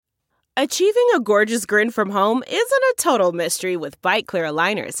Achieving a gorgeous grin from home isn't a total mystery with Bite Clear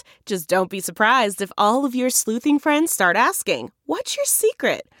aligners. Just don't be surprised if all of your sleuthing friends start asking, "What's your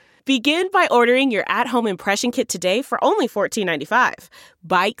secret?" Begin by ordering your at-home impression kit today for only $14.95.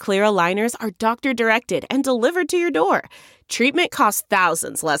 Bite Clear aligners are doctor-directed and delivered to your door. Treatment costs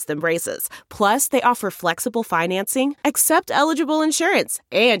thousands less than braces. Plus, they offer flexible financing, accept eligible insurance,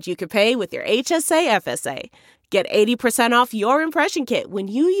 and you can pay with your HSA FSA. Get 80% off your impression kit when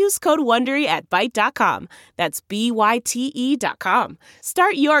you use code WONDERY at Byte.com. That's BYTE.com.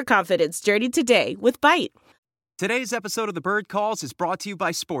 Start your confidence journey today with Byte. Today's episode of The Bird Calls is brought to you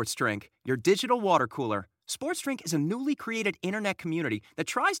by Sports Drink, your digital water cooler. Sports Drink is a newly created internet community that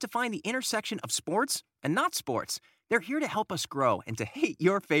tries to find the intersection of sports and not sports. They're here to help us grow and to hate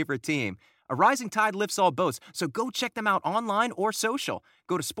your favorite team. A rising tide lifts all boats, so go check them out online or social.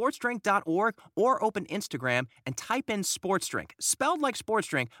 Go to sportsdrink.org or open Instagram and type in Sports Drink, spelled like sports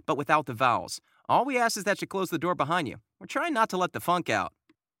drink, but without the vowels. All we ask is that you close the door behind you. We're trying not to let the funk out.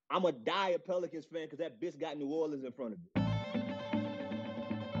 I'm a dire Pelicans fan because that bitch got New Orleans in front of me.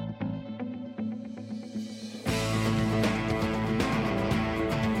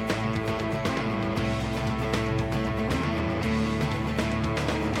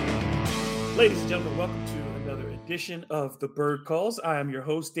 Ladies and gentlemen, welcome to another edition of The Bird Calls. I am your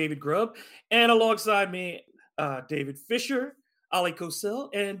host, David Grubb, and alongside me, David Fisher, Ali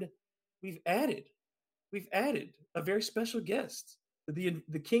Cosell, and we've added a very special guest, the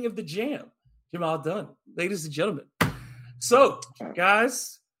king of the jam, Jamal Dunn. Ladies and gentlemen. So,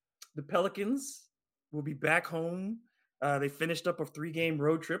 guys, the Pelicans will be back home. They finished up a 3-game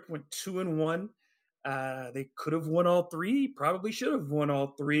road trip, went 2-1. They could have won all 3, probably should have won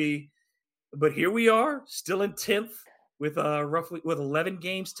all 3. But here we are, still in 10th with 11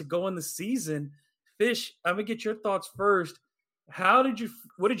 games to go in the season. Fish, I'm gonna get your thoughts first. What did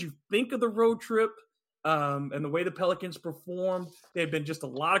you think of the road trip and the way the Pelicans performed? There had been just a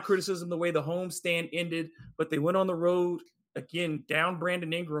lot of criticism the way the homestand ended, but they went on the road again, down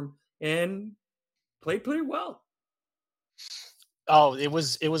Brandon Ingram, and played pretty well. Oh, it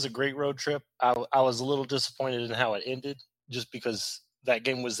was a great road trip. I was a little disappointed in how it ended, just because that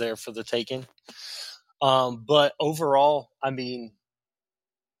game was there for the taking. But overall, I mean,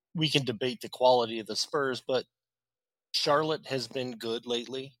 we can debate the quality of the Spurs, but Charlotte has been good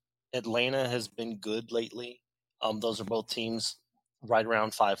lately. Atlanta has been good lately. Those are both teams right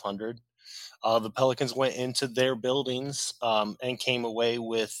around 500. The Pelicans went into their buildings and came away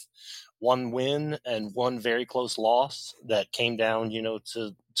with one win and one very close loss that came down,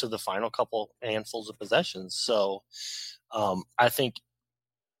 to the final couple handfuls of possessions. So I think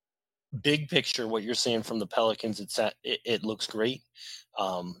big picture, what you're seeing from the Pelicans, it looks great.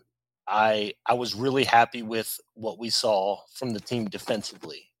 I was really happy with what we saw from the team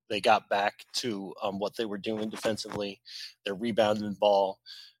defensively. They got back to what they were doing defensively. They're rebounding the ball.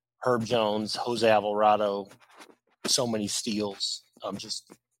 Herb Jones, Jose Alvarado, so many steals,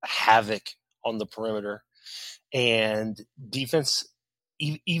 just havoc on the perimeter. And defense,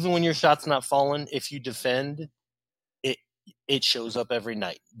 even when your shot's not falling, if you defend, it shows up every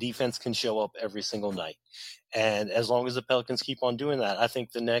night. Defense can show up every single night. And as long as the Pelicans keep on doing that, I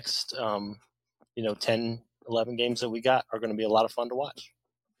think the next 10, 11 games that we got are going to be a lot of fun to watch.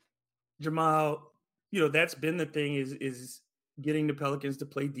 Jamal, that's been the thing is getting the Pelicans to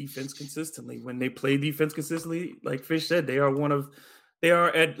play defense consistently. When they play defense consistently, like Fish said, they are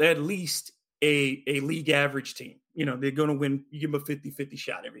at least a league average team. They're going to win. You give them a 50-50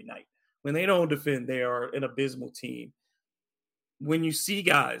 shot every night. When they don't defend, they are an abysmal team. When you see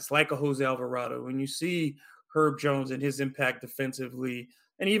guys like a Jose Alvarado, when you see Herb Jones and his impact defensively,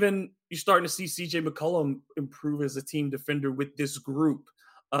 and even you're starting to see CJ McCollum improve as a team defender with this group,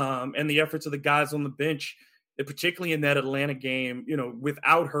 and the efforts of the guys on the bench, particularly in that Atlanta game,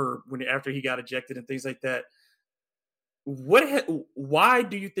 without Herb after he got ejected and things like that. Why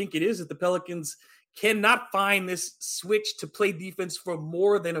do you think it is that the Pelicans cannot find this switch to play defense for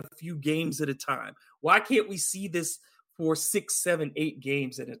more than a few games at a time? Why can't we see this for 6, 7, 8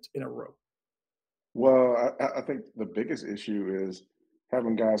 games in a row? Well, I think the biggest issue is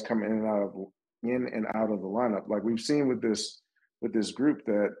having guys come in and out of the lineup. Like we've seen with this group,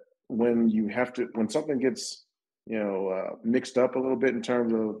 that when something gets mixed up a little bit in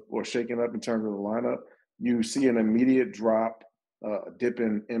terms of, or shaken up in terms of the lineup, you see an immediate drop, dip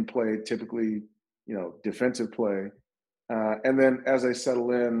in play, typically defensive play, and then as they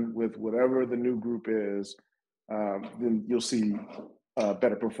settle in with whatever the new group is, then you'll see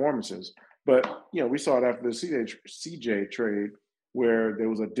better performances. But we saw it after the CJ trade, where there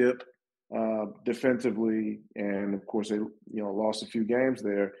was a dip defensively, and of course they lost a few games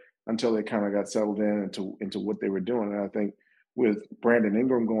there. until they kind of got settled into what they were doing. And I think with Brandon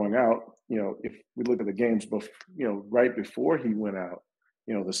Ingram going out, if we look at the games, right before he went out,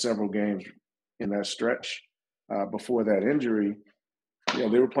 the several games in that stretch before that injury,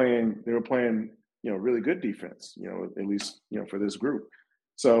 they were playing, really good defense, at least, for this group.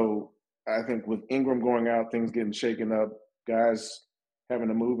 So I think with Ingram going out, things getting shaken up, guys having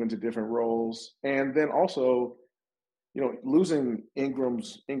to move into different roles, and then also, losing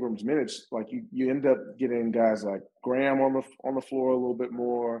Ingram's minutes, like you end up getting guys like Graham on the floor a little bit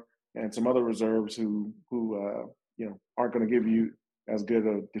more, and some other reserves who aren't going to give you as good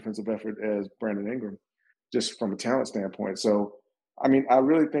a defensive effort as Brandon Ingram, just from a talent standpoint. So, I mean, I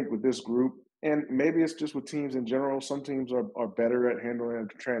really think with this group, and maybe it's just with teams in general, some teams are better at handling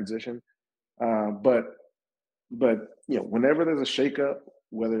a transition, but whenever there's a shakeup,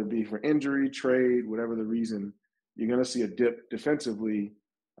 whether it be for injury, trade, whatever the reason, you're going to see a dip defensively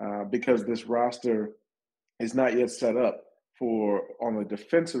because this roster is not yet set up on the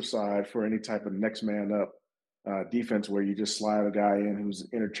defensive side for any type of next man up defense where you just slide a guy in who's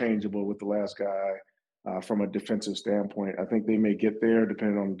interchangeable with the last guy from a defensive standpoint. I think they may get there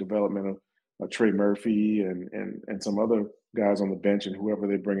depending on the development of Trey Murphy and some other guys on the bench and whoever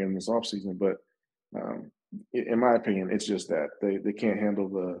they bring in this offseason. But in my opinion, it's just that they can't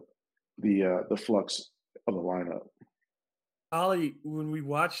handle the flux of the lineup. Ollie, when we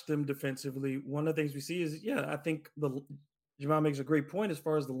watch them defensively, one of the things we see is, I think Jamal makes a great point as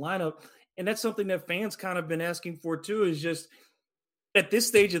far as the lineup. And that's something that fans kind of been asking for too, is just at this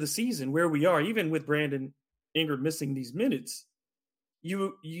stage of the season where we are, even with Brandon Ingram missing these minutes,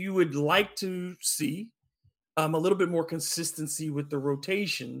 you would like to see a little bit more consistency with the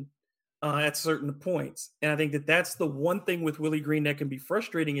rotation at certain points. And I think that's the one thing with Willie Green that can be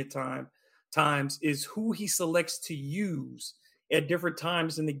frustrating at times is who he selects to use at different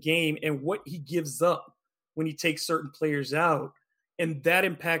times in the game and what he gives up when he takes certain players out. And that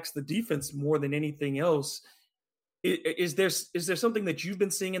impacts the defense more than anything else. Is there something that you've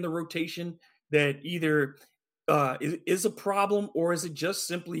been seeing in the rotation that either is a problem, or is it just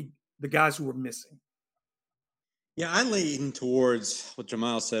simply the guys who are missing? Yeah, I lean towards what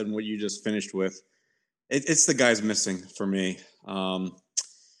Jamal said and what you just finished with. It's the guys missing for me.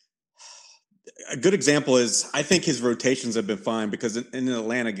 A good example is I think his rotations have been fine because in the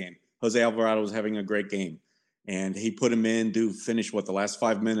Atlanta game, Jose Alvarado was having a great game. And he put him in to finish, the last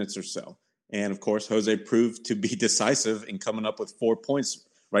 5 minutes or so. And, of course, Jose proved to be decisive in coming up with 4 points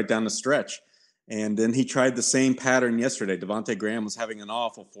right down the stretch. And then he tried the same pattern yesterday. Devonte Graham was having an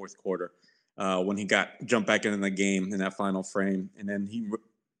awful fourth quarter when he jumped back into the game in that final frame. And then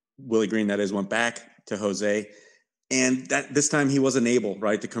Willie Green, that is, went back to Jose. And this time he wasn't able,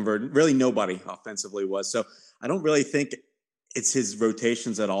 to convert. Really nobody offensively was. So I don't really think it's his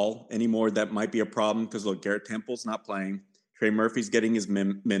rotations at all anymore that might be a problem because, look, Garrett Temple's not playing. Trey Murphy's getting his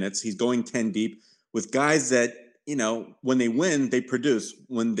minutes. He's going 10 deep with guys that, when they win, they produce.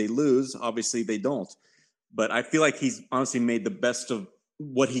 When they lose, obviously they don't. But I feel like he's honestly made the best of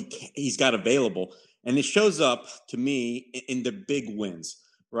what he's got available. And it shows up, to me, in the big wins,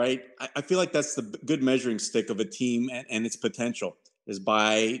 right? I feel like that's the good measuring stick of a team and its potential is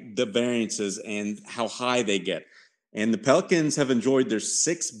by the variances and how high they get. And the Pelicans have enjoyed their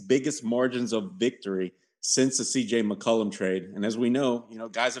 6 biggest margins of victory since the CJ McCollum trade. And as we know,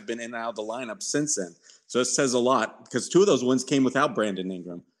 guys have been in and out of the lineup since then. So it says a lot because 2 of those wins came without Brandon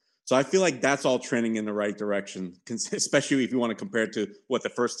Ingram. So I feel like that's all trending in the right direction, especially if you want to compare it to the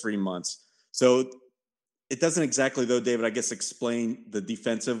first 3 months. So it doesn't exactly, though, David, I guess, explain the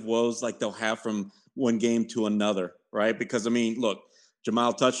defensive woes like they'll have from one game to another, right? Because, look,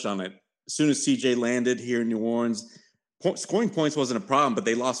 Jamal touched on it. As soon as CJ landed here in New Orleans, scoring points wasn't a problem, but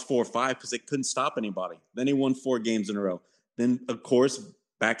they lost 4 or 5 because they couldn't stop anybody. Then he won 4 games in a row. Then, of course,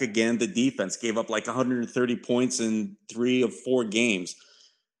 back again, the defense gave up 130 points in 3 of 4 games.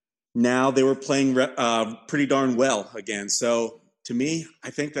 Now they were playing pretty darn well again. So to me,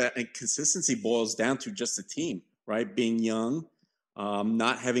 I think that consistency boils down to just the team, right? Being young,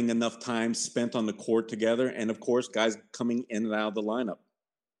 not having enough time spent on the court together, and, of course, guys coming in and out of the lineup.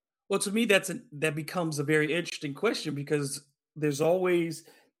 Well, to me, that becomes a very interesting question because there's always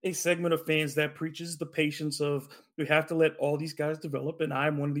a segment of fans that preaches the patience of we have to let all these guys develop. And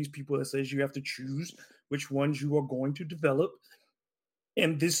I'm one of these people that says you have to choose which ones you are going to develop.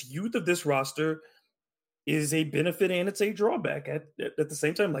 And this youth of this roster is a benefit and it's a drawback at the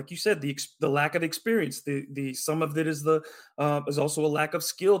same time. Like you said, the lack of experience, the some of it is is also a lack of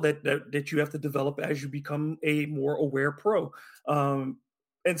skill that you have to develop as you become a more aware pro.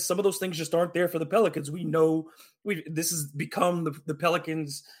 And some of those things just aren't there for the Pelicans. We know this has become the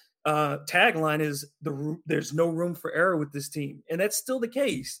Pelicans tagline is there's no room for error with this team, and that's still the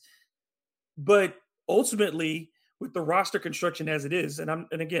case. But ultimately, with the roster construction as it is,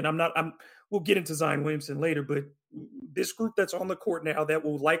 we'll get into Zion Williamson later, but this group that's on the court now, that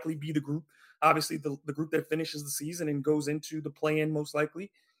will likely be the group, obviously the group that finishes the season and goes into the play-in most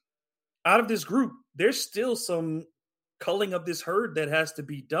likely. Out of this group, there's still some culling of this herd that has to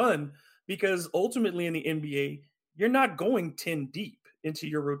be done, because ultimately in the NBA, you're not going 10 deep into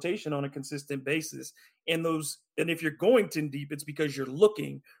your rotation on a consistent basis. And if you're going 10 deep, it's because you're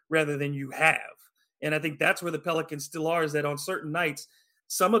looking rather than you have. And I think that's where the Pelicans still are, is that on certain nights,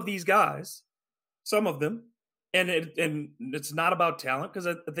 some of these guys, some of them, and it's not about talent, because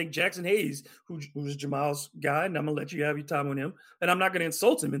I think Jackson Hayes, who's Jamal's guy, and I'm going to let you have your time on him, and I'm not going to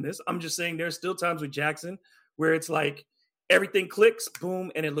insult him in this. I'm just saying there's still times with Jackson where it's like everything clicks,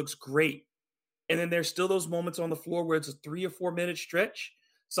 boom, and it looks great. And then there's still those moments on the floor where it's a 3 or 4 minute stretch.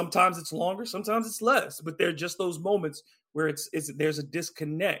 Sometimes it's longer, sometimes it's less, but they're just those moments where there's a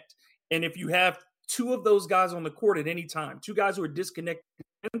disconnect. And if you have two of those guys on the court at any time, two guys who are disconnected,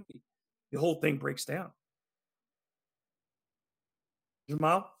 the whole thing breaks down.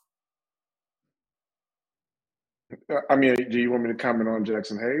 Jamal? I mean, do you want me to comment on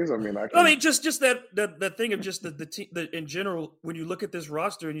Jackson Hayes? I mean, just that thing of just the team in general. When you look at this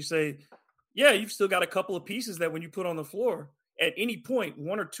roster and you say, yeah, you've still got a couple of pieces that when you put on the floor, at any point,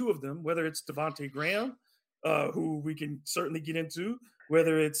 one or two of them, whether it's Devonte Graham, who we can certainly get into,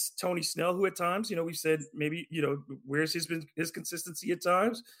 whether it's Tony Snell, who at times, we said maybe, where's his consistency at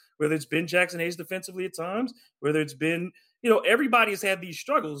times, whether it's been Jackson Hayes defensively at times, whether it's been, everybody has had these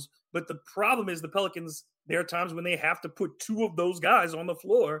struggles. But the problem is the Pelicans, there are times when they have to put two of those guys on the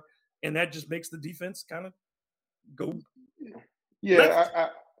floor, and that just makes the defense kind of go. Yeah,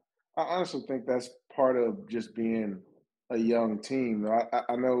 I honestly think that's part of just being a young team.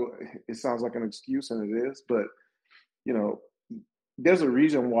 I know it sounds like an excuse, and it is, but there's a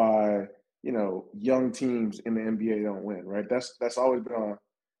reason why young teams in the NBA don't win, right? That's always been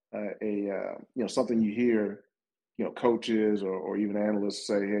a something you hear, coaches or even analysts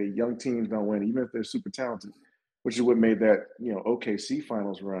say, hey, young teams don't win, even if they're super talented, which is what made that OKC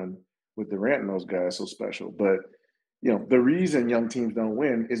finals run with Durant and those guys so special. But the reason young teams don't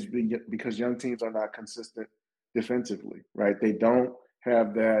win is because young teams are not consistent defensively, right? They don't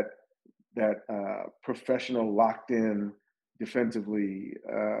have that professional, locked-in defensively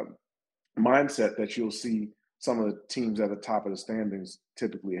mindset that you'll see some of the teams at the top of the standings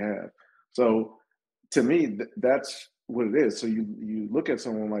typically have. So to me, that's what it is. So you look at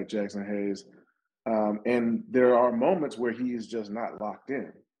someone like Jackson Hayes, and there are moments where he is just not locked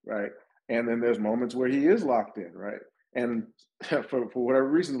in, right? And then there's moments where he is locked in, right? And for whatever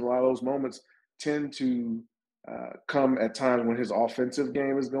reason, a lot of those moments tend to come at times when his offensive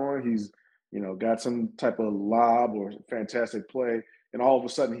game is going. He's, got some type of lob or fantastic play, and all of a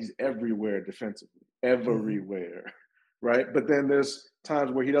sudden he's everywhere defensively, everywhere, right? But then there's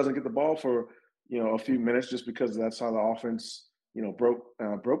times where he doesn't get the ball for, a few minutes just because that's how the offense,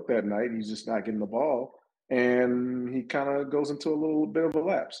 broke that night. He's just not getting the ball, and he kind of goes into a little bit of a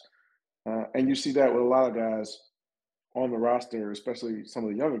lapse. And you see that with a lot of guys on the roster, especially some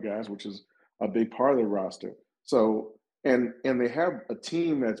of the younger guys, which is a big part of the roster. So, and they have a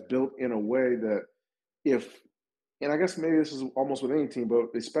team that's built in a way that and I guess maybe this is almost with any team, but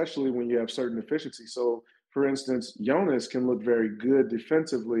especially when you have certain deficiencies. So, for instance, Jonas can look very good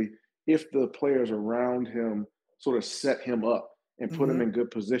defensively if the players around him sort of set him up and put him in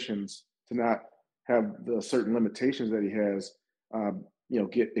good positions to not have the certain limitations that he has,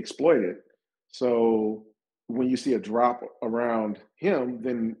 get exploited. So when you see a drop around him,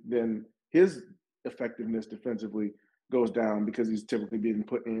 then his effectiveness defensively goes down because he's typically being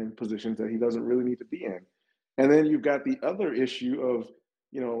put in positions that he doesn't really need to be in. And then you've got the other issue of,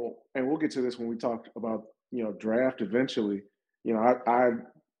 and we'll get to this when we talk about, draft eventually. I'm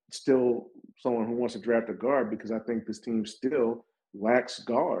still someone who wants to draft a guard because I think this team still lacks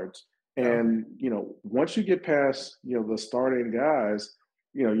guards. And, once you get past, the starting guys,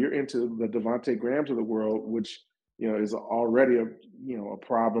 you're into the Devonte Grahams of the world, which, is already a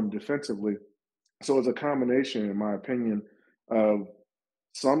problem defensively. So it's a combination, in my opinion, of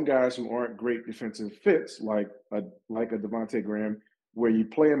some guys who aren't great defensive fits, like a Devonte Graham, where you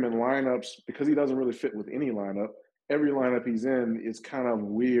play him in lineups because he doesn't really fit with any lineup. Every lineup he's in is kind of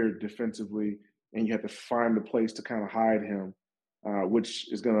weird defensively, and you have to find a place to kind of hide him,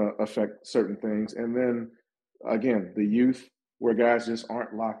 which is going to affect certain things. And then, again, the youth, where guys just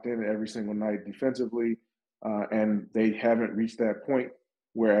aren't locked in every single night defensively, and they haven't reached that point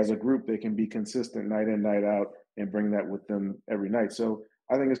where as a group they can be consistent night in, night out and bring that with them every night. So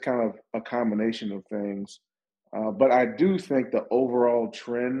I think it's kind of a combination of things. But I do think the overall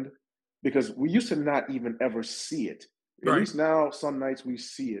trend, because we used to not even ever see it. At Right. least now, some nights we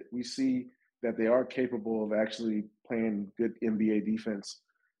see it. We see that they are capable of actually playing good NBA defense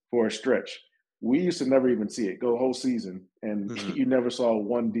for a stretch. We used to never even see it go a whole season, and you never saw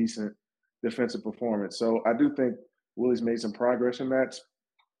one decent defensive performance. So I do think Willie's made some progress in that.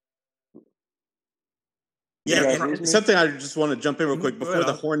 Yeah, guys and lose me? something I just want to jump in real quick Go ahead,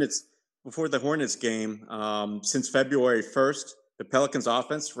 before the Hornets game. Since February 1st, the Pelicans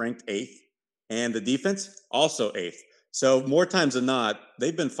offense ranked 8th, and the defense also 8th. So more times than not,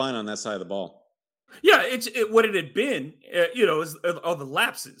 they've been fine on that side of the ball. Yeah, what it had been, is all the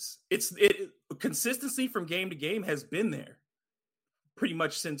lapses. Consistency from game to game has been there pretty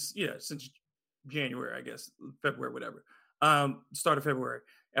much since January, I guess, February, whatever, start of February,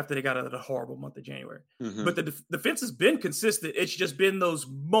 after they got out of the horrible month of January. Mm-hmm. But the defense has been consistent. It's just been those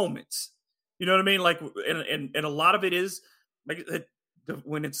moments. You know what I mean? Like, and a lot of it is like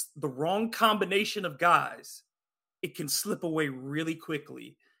when it's the wrong combination of guys, it can slip away really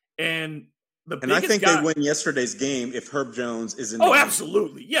quickly. And I think they win yesterday's game if Herb Jones is in the game.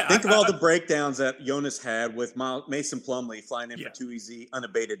 Absolutely. Yeah. Think of all the breakdowns that Jonas had with Mason Plumlee flying in for 2 easy,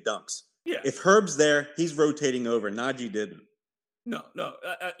 unabated dunks. Yeah. If Herb's there, he's rotating over. Najee didn't. No.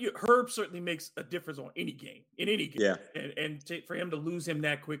 Herb certainly makes a difference in any game. Yeah. And for him to lose him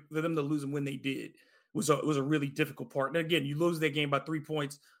that quick, for them to lose him when they did, was a really difficult part. And again, you lose that game by 3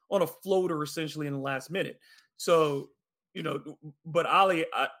 points on a floater essentially in the last minute. So, but Ali,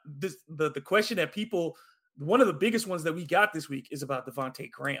 the question that one of the biggest ones that we got this week is about Devonte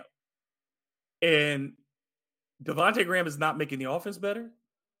Graham. And Devonte Graham is not making the offense better.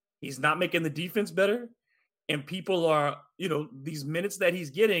 He's not making the defense better. And people are, these minutes that he's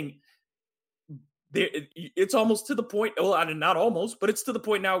getting, it's almost to the point, well, not almost, but it's to the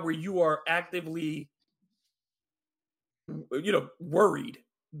point now where you are actively, worried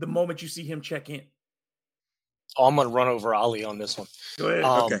the moment you see him check in. Oh, I'm going to run over Ali on this one. Go ahead.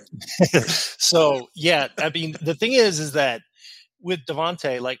 Okay. So, yeah, I mean, the thing is that with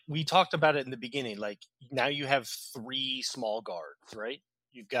Devonte, like we talked about it in the beginning, like now you have 3 small guards, right?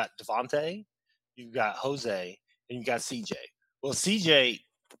 You've got Devonte, you've got Jose, and you've got CJ. Well, CJ,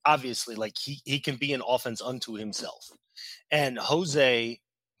 obviously, like he can be an offense unto himself. And Jose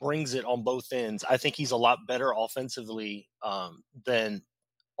brings it on both ends. I think he's a lot better offensively than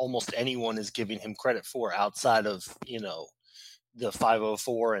almost anyone is giving him credit for outside of, the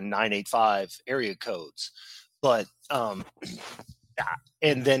 504 and 985 area codes. But, and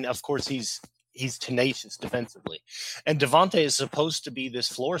then of course he's tenacious defensively. And Devonte is supposed to be this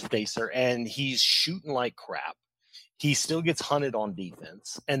floor spacer and he's shooting like crap. He still gets hunted on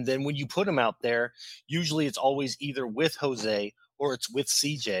defense. And then when you put him out there, usually it's always either with Jose or it's with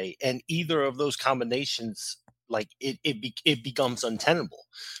CJ. And either of those combinations, like it becomes untenable,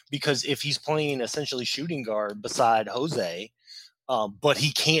 because if he's playing essentially shooting guard beside Jose, but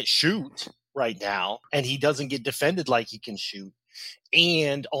he can't shoot right now and he doesn't get defended like he can shoot,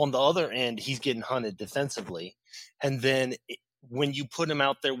 and on the other end he's getting hunted defensively, and then when you put him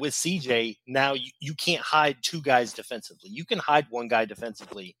out there with CJ, now you can't hide 2 guys defensively. You can hide 1 guy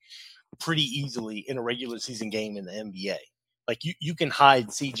defensively pretty easily in a regular season game in the NBA. Like you can hide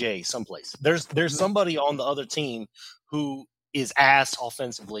CJ someplace. There's somebody on the other team who is ass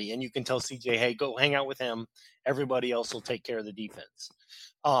offensively, and you can tell CJ, hey, go hang out with him. Everybody else will take care of the defense.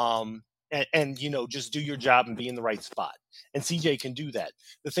 And just do your job and be in the right spot. And CJ can do that.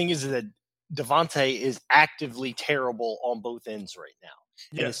 The thing is that Devonte is actively terrible on both ends right now.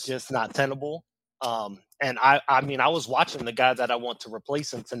 Yes. And it's just not tenable. And I mean, I was watching the guy that I want to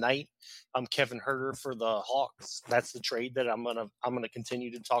replace him tonight. Kevin Huerter for the Hawks. That's the trade that I'm gonna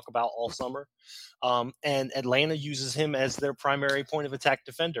continue to talk about all summer. And Atlanta uses him as their primary point of attack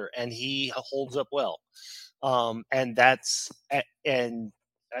defender, and he holds up well. And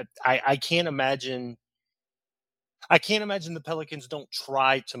I can't imagine. I can't imagine the Pelicans don't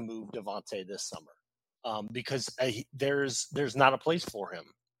try to move Devonte this summer, because there's not a place for him.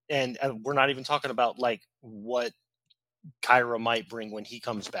 And we're not even talking about like what Kyra might bring when he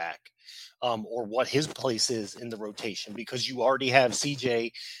comes back, or what his place is in the rotation, because you already have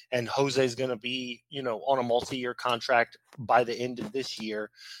CJ, and Jose is going to be, on a multi-year contract by the end of this year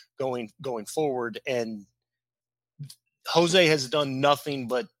going forward. And Jose has done nothing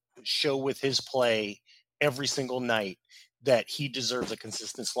but show with his play every single night that he deserves a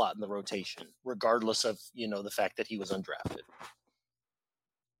consistent slot in the rotation, regardless of, the fact that he was undrafted.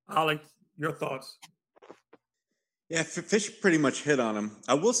 Ollie, your thoughts? Yeah, Fish pretty much hit on him.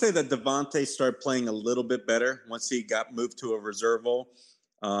 I will say that Devonte started playing a little bit better once he got moved to a reserve role.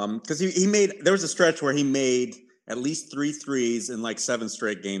 Because there was a stretch where he made at least 3 threes in like 7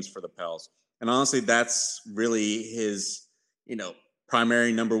 straight games for the Pels. And honestly, that's really his,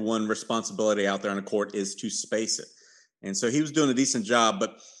 primary number one responsibility out there on the court is to space it. And so he was doing a decent job.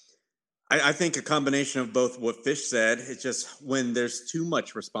 But I think a combination of both what Fish said, it's just when there's too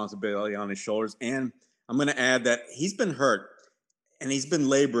much responsibility on his shoulders. And I'm going to add that he's been hurt and he's been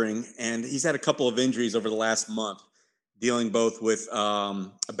laboring and he's had a couple of injuries over the last month, dealing both with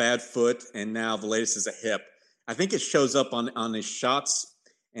a bad foot and now the latest is a hip. I think it shows up on his shots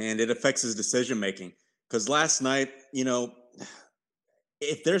and it affects his decision making. Because last night,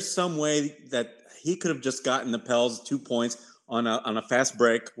 if there's some way that he could have just gotten the Pels 2 points on a fast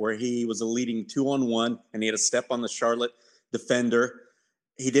break where he was a leading 2-on-1 and he had a step on the Charlotte defender.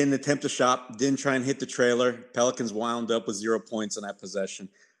 He didn't attempt a shot, didn't try and hit the trailer. Pelicans wound up with 0 points in that possession.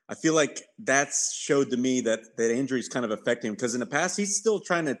 I feel like that's showed to me that injuries kind of affect him because in the past he's still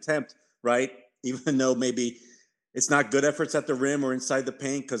trying to attempt, right? Even though maybe it's not good efforts at the rim or inside the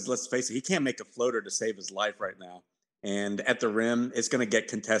paint because let's face it, he can't make a floater to save his life right now. And at the rim, it's going to get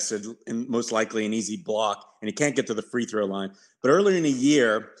contested and most likely an easy block, and he can't get to the free throw line. But earlier in the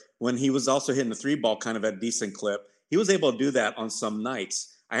year, when he was also hitting the 3-ball kind of at a decent clip, he was able to do that on some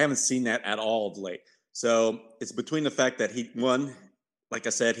nights. I haven't seen that at all of late. So it's between the fact that one, like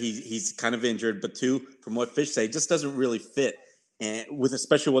I said, he's kind of injured, but 2, from what Fish say, just doesn't really fit. And with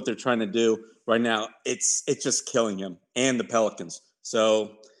especially what they're trying to do right now, it's just killing him and the Pelicans.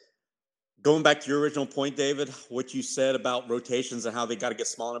 So going back to your original point, David, what you said about rotations and how they got to get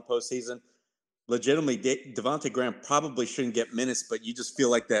smaller in postseason, legitimately, Devonte Graham probably shouldn't get minutes, but you just feel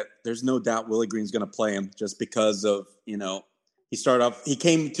like that there's no doubt Willie Green's going to play him just because of, he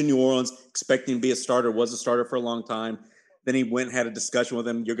came to New Orleans expecting to be a starter, was a starter for a long time. Then he went and had a discussion with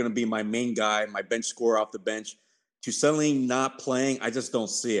him. You're going to be my main guy, my bench scorer off the bench. To suddenly not playing, I just don't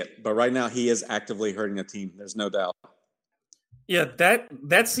see it. But right now he is actively hurting the team. There's no doubt. Yeah,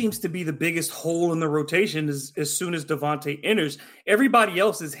 that seems to be the biggest hole in the rotation as soon as Devonte enters. Everybody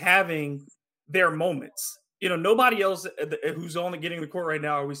else is having their moments. Nobody else who's only getting the court right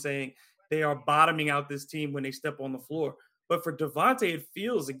now are we saying they are bottoming out this team when they step on the floor. But for Devonte, it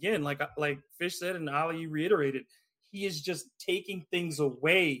feels, again, like Fish said and Ali reiterated, he is just taking things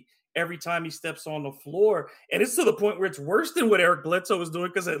away every time he steps on the floor. And it's to the point where it's worse than what Eric Bledsoe was doing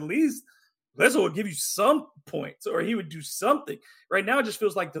because at least Bledsoe would give you some points or he would do something. Right now, it just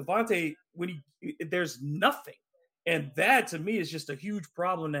feels like Devonte, there's nothing. And that, to me, is just a huge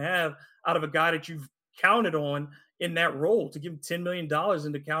problem to have out of a guy that you've counted on in that role, to give him $10 million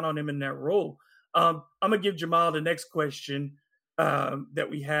and to count on him in that role. I'm going to give Jamal the next question that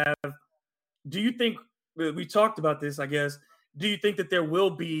we have. Do you think, we talked about this, I guess, do you think that there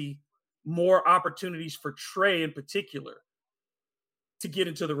will be more opportunities for Trey in particular to get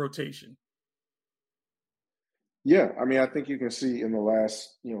into the rotation? Yeah, I think you can see in the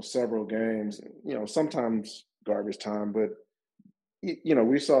last, several games, sometimes garbage time, but,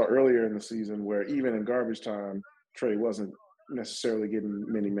 we saw earlier in the season where even in garbage time, Trey wasn't necessarily getting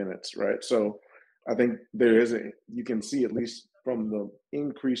many minutes, right? So I think you can see at least from the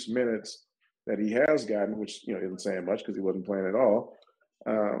increased minutes that he has gotten, which, isn't saying much because he wasn't playing at all,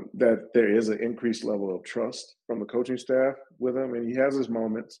 that there is an increased level of trust from the coaching staff with him, and he has his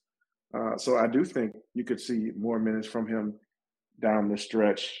moments. So I do think you could see more minutes from him down the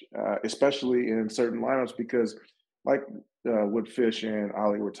stretch, especially in certain lineups, because like what Fish and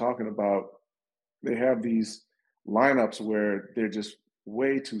Ollie were talking about, they have these lineups where they're just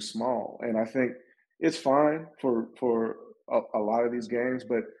way too small. And I think it's fine for a lot of these games,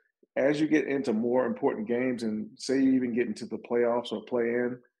 but as you get into more important games and say you even get into the playoffs or play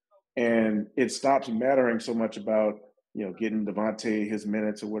in, and it stops mattering so much about getting Devonte his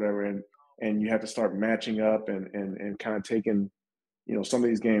minutes or whatever, and you have to start matching up and kind of taking some of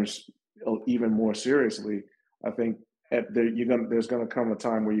these games even more seriously. I think there's going to come a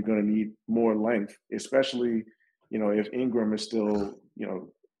time where you're going to need more length, especially if Ingram is still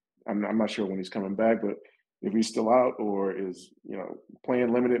I'm not sure when he's coming back, but if he's still out or is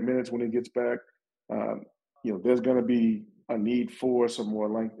playing limited minutes when he gets back, there's going to be a need for some more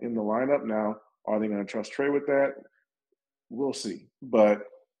length in the lineup. Now, are they going to trust Trey with that? We'll see. But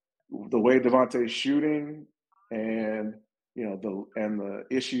the way Devontae's shooting and the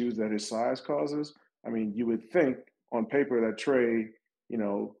issues that his size causes, you would think on paper that Trey,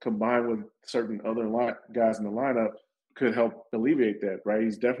 combined with certain other guys in the lineup, could help alleviate that, right?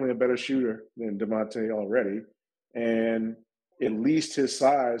 He's definitely a better shooter than Devonte already, and at least his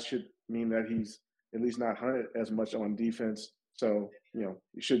size should mean that he's at least not hunted as much on defense. So,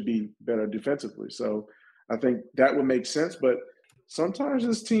 he should be better defensively. So I think that would make sense, but sometimes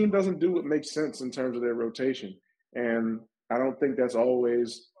this team doesn't do what makes sense in terms of their rotation. And I don't think that's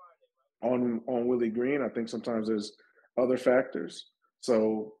always on Willie Green. I think sometimes there's other factors.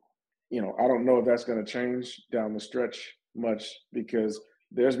 So, I don't know if that's going to change down the stretch much, because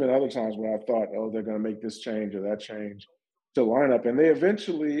there's been other times when I thought, oh, they're going to make this change or that change to lineup, and they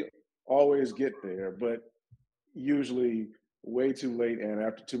eventually always get there, but usually way too late and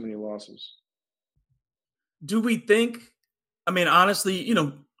after too many losses. Do we think, honestly,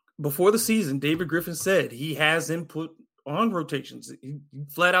 before the season, David Griffin said he has input on rotations. He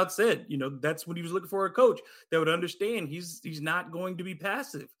flat out said, that's what he was looking for, a coach that would understand he's not going to be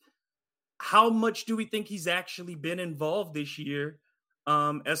passive. How much do we think he's actually been involved this year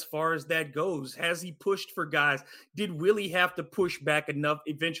as far as that goes? Has he pushed for guys? Did Willie have to push back enough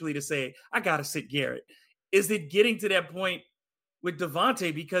eventually to say, I got to sit Garrett? Is it getting to that point with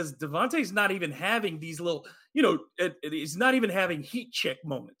Devonte? Because Devonte's not even having these little, he's not even having heat check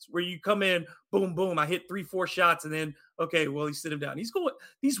moments where you come in, boom, boom, I hit 3-4 shots, and then, okay, well, he sit him down. He's going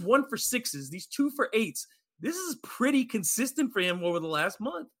these 1 for 6s, these 2 for 8s. This is pretty consistent for him over the last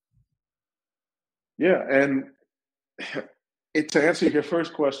month. Yeah, and to answer your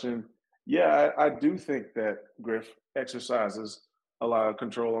first question, yeah, I do think that Griff exercises a lot of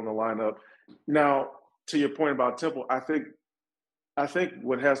control on the lineup. Now, to your point about Temple, I think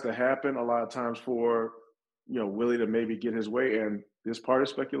what has to happen a lot of times for Willie to maybe get his way, and this part is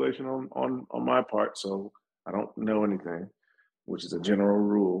speculation on my part, so I don't know anything, which is a general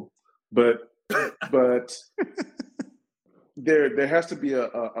rule, but there has to be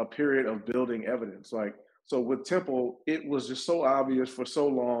a period of building evidence. Like, so with Temple, it was just so obvious for so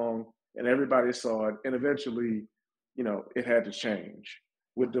long, and everybody saw it, and eventually, it had to change.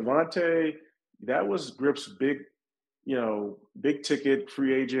 With Devonte, that was Griff's big ticket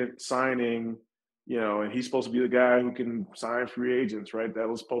free agent signing, and he's supposed to be the guy who can sign free agents, right? That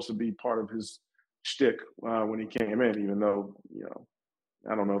was supposed to be part of his shtick when he came in, even though,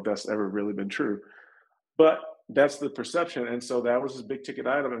 I don't know if that's ever really been true. But that's the perception. And so that was his big ticket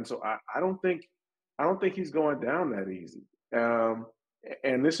item. And so I don't think he's going down that easy.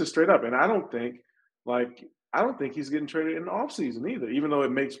 And this is straight up. And I don't think he's getting traded in the offseason either, even though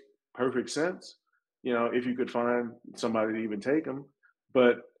it makes perfect sense, if you could find somebody to even take him.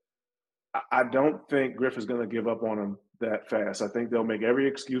 But I don't think Griff is going to give up on him that fast. I think they'll make every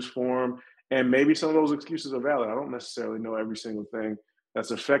excuse for him. And maybe some of those excuses are valid. I don't necessarily know every single thing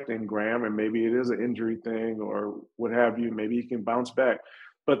that's affecting Graham, and maybe it is an injury thing or what have you. Maybe he can bounce back.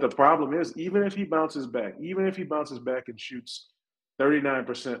 But the problem is, even if he bounces back and shoots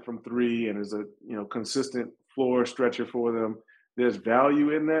 39% from three and is a consistent floor stretcher for them, there's value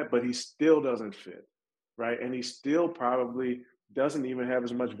in that, but he still doesn't fit, right? And he still probably doesn't even have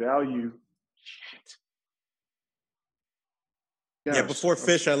as much value. Yeah, before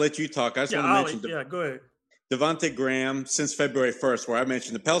Fish, I let you talk. I just want to mention go ahead. Devonte Graham, since February 1st, where I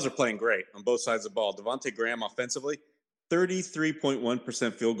mentioned the Pels are playing great on both sides of the ball. Devonte Graham offensively,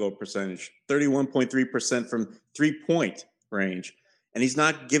 33.1% field goal percentage, 31.3% from three-point range. And he's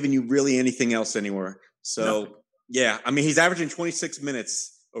not giving you really anything else anywhere. So, yeah, he's averaging 26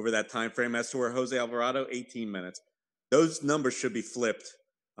 minutes over that time frame, as to where Jose Alvarado, 18 minutes. Those numbers should be flipped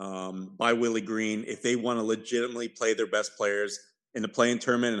by Willie Green if they want to legitimately play their best players in the play-in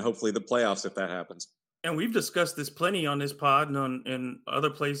tournament and hopefully the playoffs if that happens. And we've discussed this plenty on this pod and in other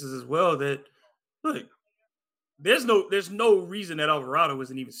places as well, that look, there's no reason that Alvarado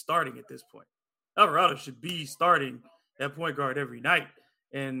isn't even starting at this point. Alvarado should be starting at point guard every night,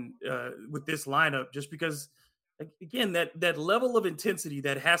 and with this lineup, just because, again, that level of intensity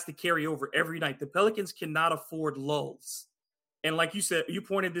that has to carry over every night. The Pelicans cannot afford lulls. And like you said, you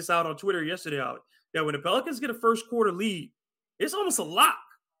pointed this out on Twitter yesterday, Alec, that when the Pelicans get a first quarter lead, it's almost a lock.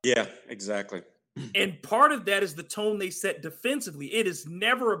 Yeah, exactly. And part of that is the tone they set defensively. It is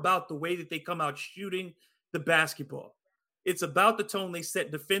never about the way that they come out shooting the basketball. It's about the tone they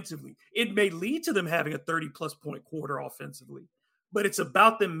set defensively. It may lead to them having a 30-plus point quarter offensively, but it's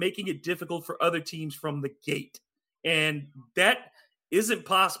about them making it difficult for other teams from the gate. And that isn't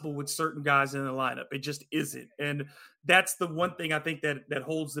possible with certain guys in the lineup. It just isn't. And that's the one thing I think that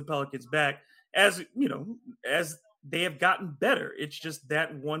holds the Pelicans back, as they have gotten better. It's just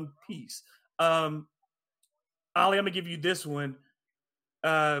that one piece. Ollie, I'm going to give you this one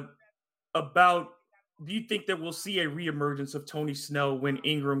about, do you think that we'll see a reemergence of Tony Snell when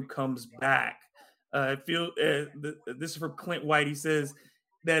Ingram comes back? This is from Clint White. He says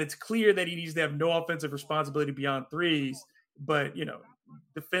that it's clear that he needs to have no offensive responsibility beyond threes, but,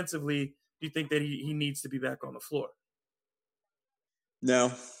 defensively, do you think that he needs to be back on the floor?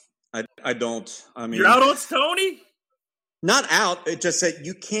 No, I don't. You're out on Tony? Not out. It just said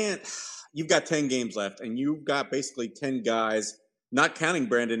you can't. You've got 10 games left, and you've got basically 10 guys, not counting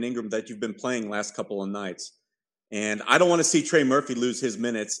Brandon Ingram, that you've been playing last couple of nights. And I don't want to see Trey Murphy lose his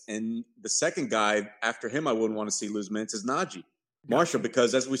minutes. And the second guy after him I wouldn't want to see lose minutes is Najee Marshall,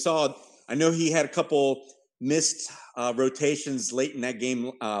 because as we saw, I know he had a couple missed rotations late in that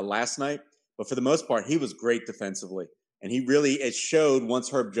game last night, but for the most part, he was great defensively. And it showed once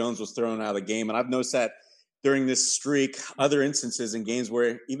Herb Jones was thrown out of the game. And I've noticed that during this streak, other instances in games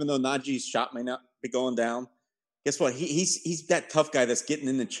where even though Najee's shot may not be going down, guess what? He's that tough guy that's getting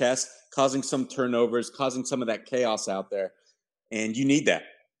in the chest, causing some turnovers, causing some of that chaos out there. And you need that.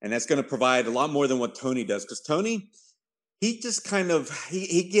 And that's going to provide a lot more than what Tony does. Because Tony, he just kind of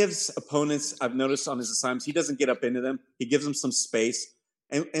he gives opponents, I've noticed on his assignments, he doesn't get up into them. He gives them some space.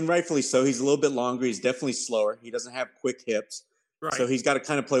 And rightfully so. He's a little bit longer. He's definitely slower. He doesn't have quick hips. Right. So he's got to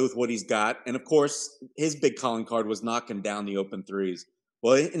kind of play with what he's got. And, of course, his big calling card was knocking down the open threes.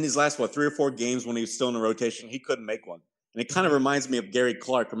 Well, in his last, 3 or 4 games when he was still in a rotation, he couldn't make one. And it kind of reminds me of Gary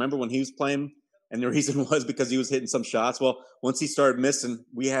Clark. Remember when he was playing? And the reason was because he was hitting some shots. Well, once he started missing,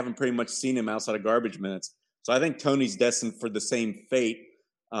 we haven't pretty much seen him outside of garbage minutes. So I think Tony's destined for the same fate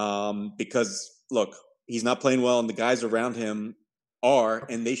because, look, he's not playing well, and the guys around him are,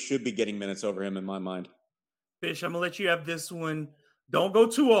 and they should be getting minutes over him in my mind. Fish, I'm going to let you have this one. Don't go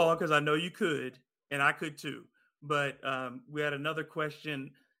too long because I know you could, and I could too. But we had another question.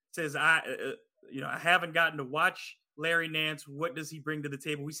 It says, I haven't gotten to watch Larry Nance. What does he bring to the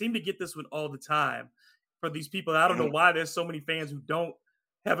table? We seem to get this one all the time for these people. I don't know why there's so many fans who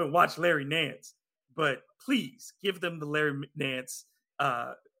haven't watched Larry Nance. But please give them the Larry Nance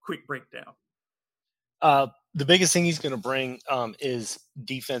quick breakdown. The biggest thing he's going to bring is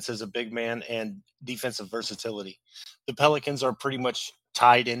defense as a big man and defensive versatility. The Pelicans are pretty much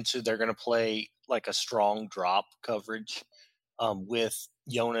tied into they're going to play like a strong drop coverage with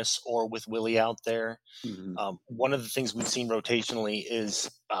Jonas or with Willie out there. Mm-hmm. One of the things we've seen rotationally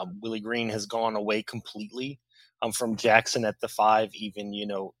is Willie Green has gone away completely from Jackson at the 5, even,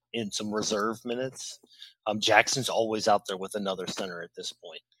 in some reserve minutes. Jackson's always out there with another center at this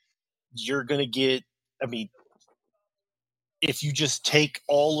point. You're going to get, if you just take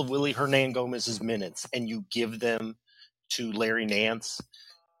all of Willie Hernangomez's minutes and you give them to Larry Nance,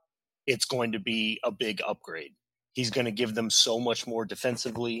 it's going to be a big upgrade. He's going to give them so much more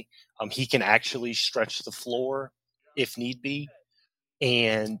defensively. He can actually stretch the floor if need be,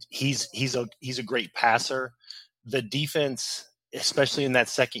 and he's a great passer. The defense, especially in that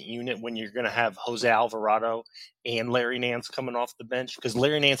second unit, when you're going to have Jose Alvarado and Larry Nance coming off the bench, because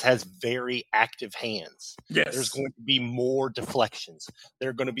Larry Nance has very active hands. Yes. There's going to be more deflections.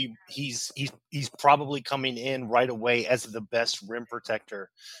 They're going to be he's probably coming in right away as the best rim protector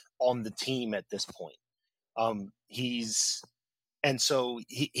on the team at this point. He's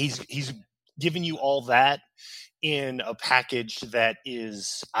giving you all that in a package that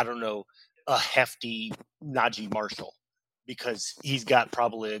is, I don't know, a hefty Najee Marshall, because he's got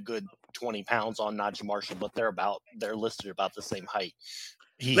probably a good 20 pounds on Najee Marshall, but they're listed about the same height.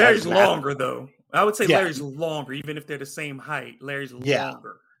 Larry's longer, though. I would say Larry's longer, even if they're the same height. Larry's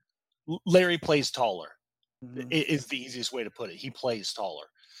longer. Larry plays taller. Mm-hmm. Is the easiest way to put it. He plays taller.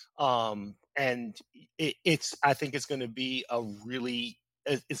 And I think it's going to be a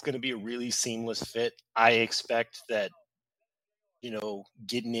really seamless fit. I expect that,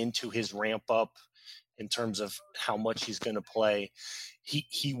 getting into his ramp up in terms of how much he's going to play,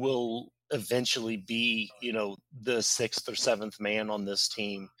 he will eventually be, the 6th or 7th man on this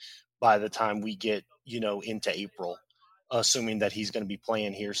team by the time we get, into April, assuming that he's going to be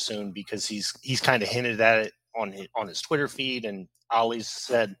playing here soon, because he's kind of hinted at it on his Twitter feed, and Ollie's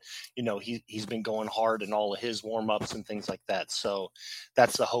said, he's been going hard in all of his warm-ups and things like that. So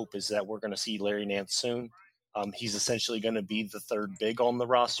that's the hope, is that we're going to see Larry Nance soon. He's essentially going to be the third big on the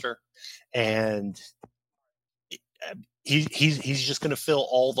roster, and he's just going to fill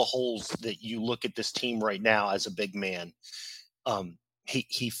all the holes that you look at this team right now as a big man.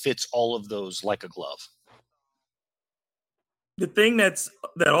 He fits all of those like a glove. The thing that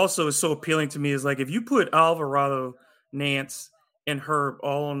also is so appealing to me is, like, if you put Alvarado, Nance, and Herb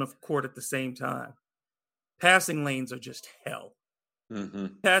all on the court at the same time, passing lanes are just hell. Mm-hmm.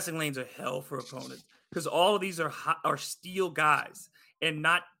 Passing lanes are hell for opponents, because all of these are steal guys, and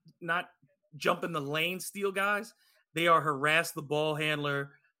not jump in the lane steal guys. They are harass the ball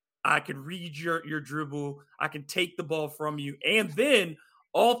handler. I can read your dribble. I can take the ball from you. And then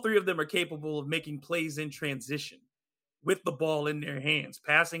all 3 of them are capable of making plays in transition with the ball in their hands,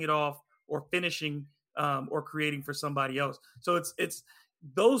 passing it off or finishing or creating for somebody else. So it's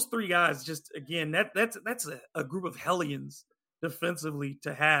those three guys, just again, that's a group of hellions defensively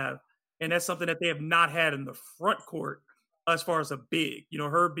to have, and that's something that they have not had in the front court as far as a big.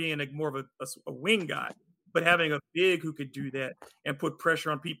 Herb being more of a wing guy, but having a big who could do that and put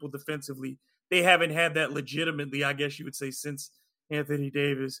pressure on people defensively. They haven't had that legitimately, I guess you would say, since Anthony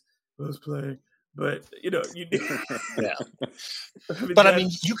Davis was playing. But yeah. I mean,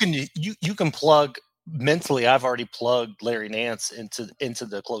 you can plug mentally. I've already plugged Larry Nance into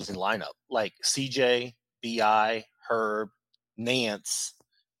the closing lineup, like CJ, Bi, Herb, Nance,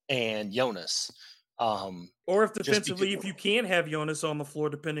 and Jonas. Or if defensively, if you can't have Jonas on the floor,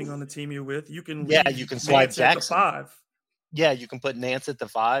 depending on the team you're with, you can you can slide Nance Jackson at the 5. Yeah, you can put Nance at the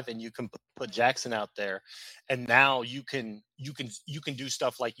 5, and you can put Jackson out there, and now you can do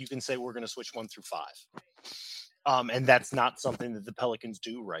stuff like you can say we're going to switch 1 through 5, and that's not something that the Pelicans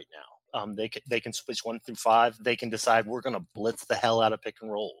do right now. They can switch 1 through 5. They can decide we're going to blitz the hell out of pick and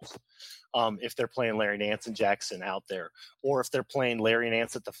rolls. If they're playing Larry Nance and Jackson out there, or if they're playing Larry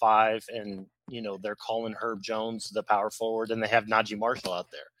Nance at the 5 and they're calling Herb Jones the power forward and they have Najee Marshall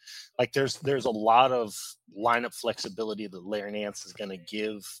out there. Like there's a lot of lineup flexibility that Larry Nance is going to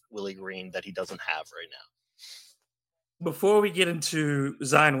give Willie Green that he doesn't have right now. Before we get into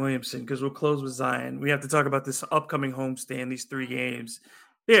Zion Williamson, because we'll close with Zion, we have to talk about this upcoming homestand, these 3 games.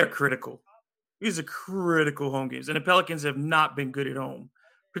 They are critical. These are critical home games. And the Pelicans have not been good at home,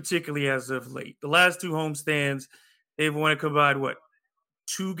 particularly as of late. The last 2 homestands, they've won a combined,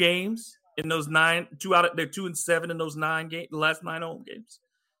 2 games in those 9, 2 out of they're 2-7 in those 9 games, the last 9 home games.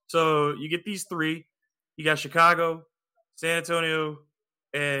 So you get these 3. You got Chicago, San Antonio,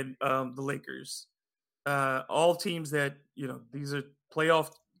 and the Lakers. All teams that, these are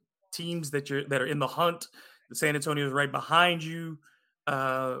playoff teams that are in the hunt. The San Antonio is right behind you.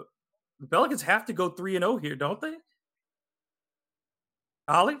 The Pelicans have to go 3-0 here, don't they?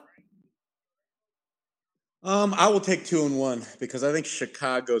 Ollie? I will take 2-1 because I think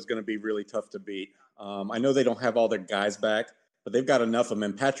Chicago is going to be really tough to beat. I know they don't have all their guys back, but they've got enough of them.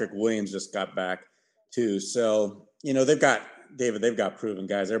 And Patrick Williams just got back too. So, they've got proven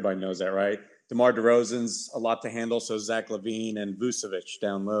guys. Everybody knows that, right? DeMar DeRozan's a lot to handle. So Zach LaVine and Vucevic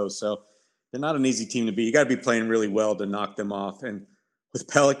down low. So they're not an easy team to beat. You got to be playing really well to knock them off. And with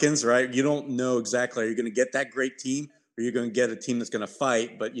Pelicans, right, you don't know exactly, are you going to get that great team or you're going to get a team that's going to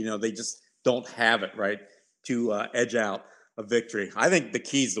fight, but, they just don't have it, right, to edge out a victory. I think the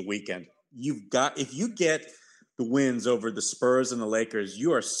key is the weekend. If you get the wins over the Spurs and the Lakers,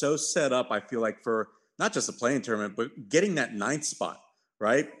 you are so set up, I feel like, for not just a playing tournament, but getting that 9th spot,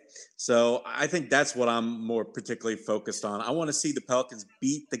 right? So I think that's what I'm more particularly focused on. I want to see the Pelicans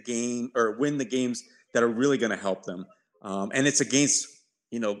beat the game or win the games that are really going to help them. And it's against,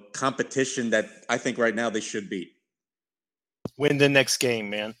 competition that I think right now they should beat. Win the next game,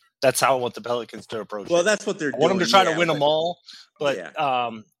 man. That's how I want the Pelicans to approach it. Well, that's what they're doing. I want them to try to win them all. But,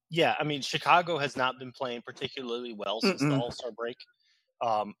 yeah. I mean, Chicago has not been playing particularly well since the All-Star break.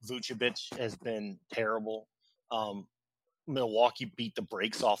 Vucevic has been terrible. Milwaukee beat the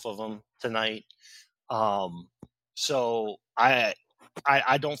brakes off of them tonight. So I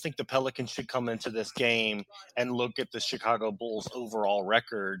don't think the Pelicans should come into this game and look at the Chicago Bulls overall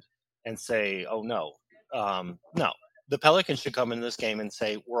record and say, oh, no. No. The Pelicans should come into this game and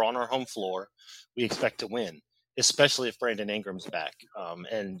say, we're on our home floor. We expect to win, especially if Brandon Ingram's back.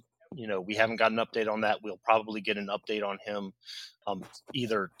 And, we haven't got an update on that. We'll probably get an update on him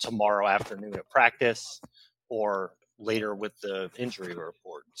either tomorrow afternoon at practice or later with the injury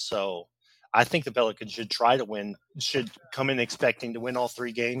report. So I think the Pelicans should try to win, should come in expecting to win all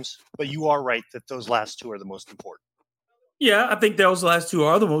 3 games. But you are right that those last 2 are the most important. Yeah, I think those last 2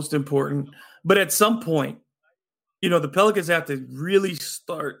 are the most important. But at some point, the Pelicans have to really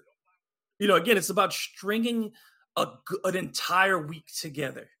start. Again, it's about stringing an entire week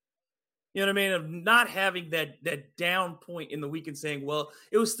together. You know what I mean? Of not having that down point in the week and saying, well,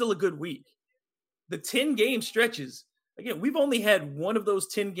 it was still a good week. The 10-game stretches, again, we've only had one of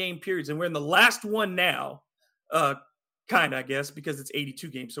those 10-game periods, and we're in the last one now, kind of, I guess, because it's 82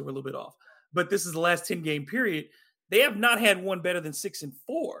 games, so we're a little bit off. But this is the last 10-game period. They have not had one better than 6-4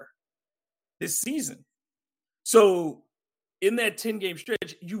 this season. So in that 10-game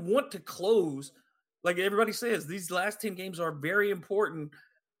stretch, you want to close, like everybody says, these last 10 games are very important.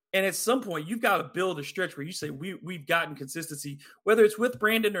 And at some point, you've got to build a stretch where you say, we've gotten consistency, whether it's with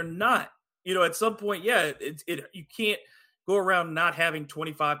Brandon or not. At some point, you can't go around not having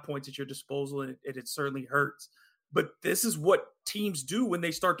 25 points at your disposal, and it certainly hurts. But this is what teams do when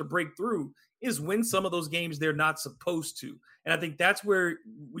they start to break through, is win some of those games they're not supposed to. And I think that's where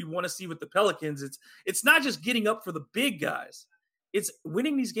we want to see with the Pelicans. It's not just getting up for the big guys. it's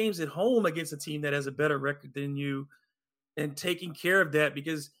winning these games at home against a team that has a better record than you and taking care of that,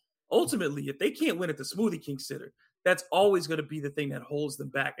 because ultimately, if they can't win at the Smoothie King Center, that's always going to be the thing that holds them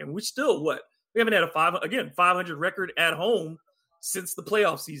back. And we still, we haven't had a 500 record at home since the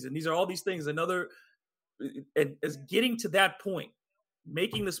playoff season. These are all these things. And as getting to that point,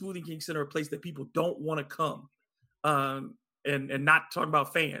 making the Smoothie King Center a place that people don't want to come, and not talking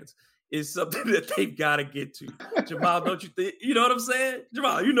about fans, is something that they've got to get to. Jamal, don't you think? You know what I'm saying?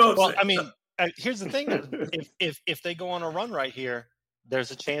 Jamal, you know what I'm saying. I mean, here's the thing. If they go on a run right here,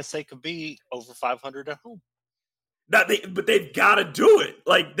 there's a chance they could be over 500 at home. But they've got to do it.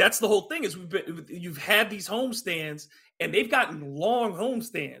 Like, that's the whole thing, is you've had these homestands, and they've gotten long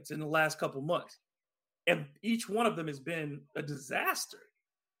homestands in the last couple months. And each one of them has been a disaster.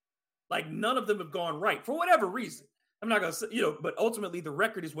 Like, none of them have gone right for whatever reason. I'm not going to say, but ultimately the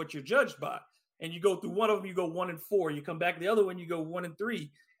record is what you're judged by. And you go through one of them, you go 1-4. You come back the other one, you go 1-3.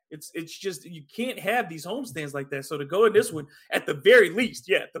 It's just, you can't have these homestands like that. So to go in this one, at the very least,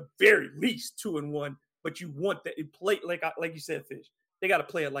 2-1. But you want that it play like you said, Fish. They got to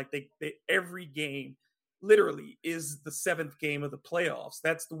play it like they every game literally is the 7th game of the playoffs.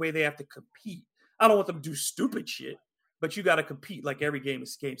 That's the way they have to compete. I don't want them to do stupid shit, but you got to compete like every game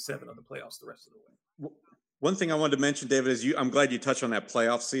is game 7 of the playoffs the rest of the way. One thing I wanted to mention, David, is I'm glad you touched on that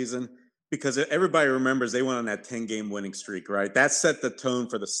playoff season, because everybody remembers they went on that 10-game winning streak, right? That set the tone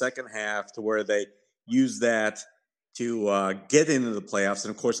for the second half, to where they used that to get into the playoffs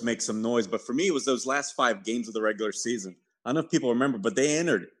and, of course, make some noise. But for me, it was those last 5 games of the regular season. I don't know if people remember, but they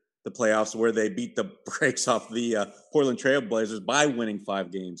entered the playoffs where they beat the brakes off the Portland Trail Blazers by winning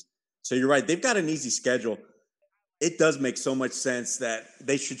 5 games. So you're right. They've got an easy schedule. It does make so much sense that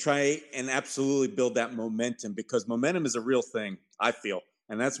they should try and absolutely build that momentum, because momentum is a real thing, I feel.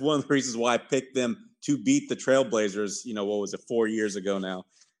 And that's one of the reasons why I picked them to beat the Trailblazers, 4 years ago now.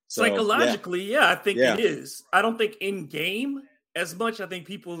 So, psychologically, I think it is. I don't think in game as much. I think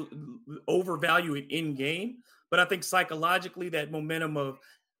people overvalue it in game, but I think psychologically, that momentum of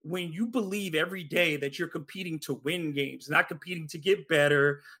when you believe every day that you're competing to win games, not competing to get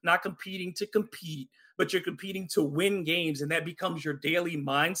better, not competing to compete, but you're competing to win games, and that becomes your daily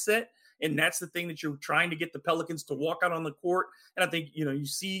mindset. And that's the thing that you're trying to get the Pelicans to walk out on the court. And I think, you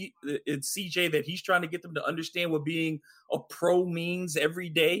see in CJ that he's trying to get them to understand what being a pro means every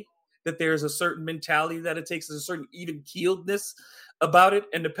day, that there's a certain mentality that it takes, there's a certain even-keeledness about it.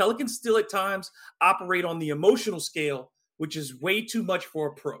 And the Pelicans still at times operate on the emotional scale, which is way too much for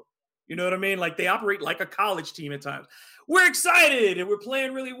a pro. You know what I mean? Like, they operate like a college team at times. We're excited and we're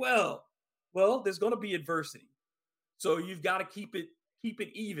playing really well. Well, there's going to be adversity. So you've got to keep it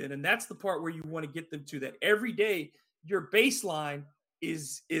even. And that's the part where you want to get them to, that every day your baseline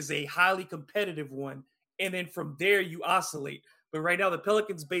is a highly competitive one. And then from there you oscillate. But right now the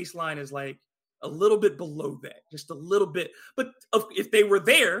Pelicans baseline is like a little bit below that, just a little bit. But if they were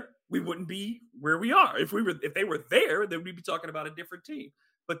there, we wouldn't be where we are. If they were there, then we'd be talking about a different team.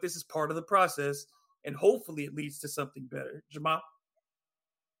 But this is part of the process, and hopefully it leads to something better. Jamal?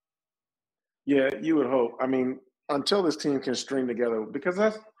 Yeah, you would hope. I mean, until this team can string together, because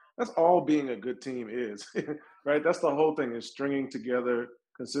that's all being a good team is, right? That's the whole thing, is stringing together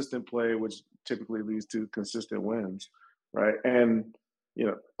consistent play, which typically leads to consistent wins, right? And,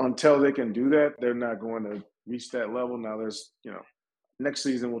 until they can do that, they're not going to reach that level. Now there's, next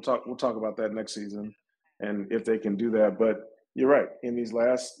season, we'll talk about that next season, and if they can do that. But you're right. In these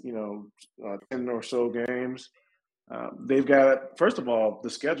last, 10 or so games, they've got, first of all, the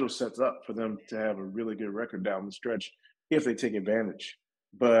schedule sets up for them to have a really good record down the stretch if they take advantage.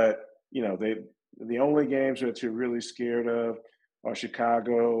 But, the only games that you're really scared of are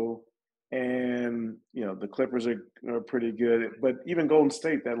Chicago, and, the Clippers are pretty good. But even Golden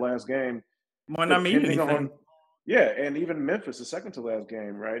State, that last game, might not mean anything. And even Memphis, the second to last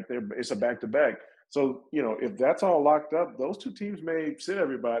game, right? It's a back-to-back. So, if that's all locked up, those two teams may sit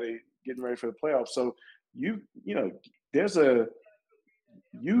everybody getting ready for the playoffs. So, there's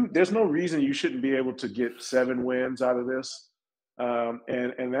no reason you shouldn't be able to get 7 wins out of this.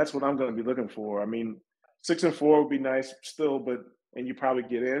 And that's what I'm going to be looking for. I mean, 6-4 would be nice still, and you probably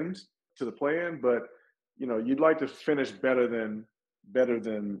get in to the play-in, but you'd like to finish better than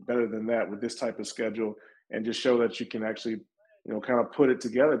that with this type of schedule, and just show that you can actually, kind of put it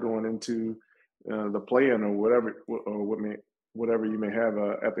together going into the play-in or whatever you may have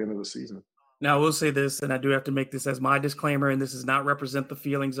at the end of the season. Now, I will say this, and I do have to make this as my disclaimer, and this does not represent the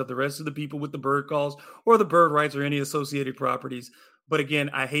feelings of the rest of the people with the bird calls or the bird rights or any associated properties. But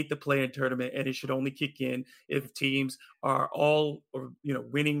again, I hate the play-in tournament, and it should only kick in if teams are all, or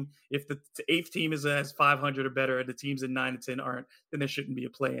winning. If the eighth team has 500 or better, and the teams in 9 and 10 aren't, then there shouldn't be a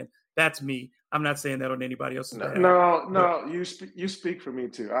play-in. That's me. I'm not saying that on anybody else's behalf. No. You speak for me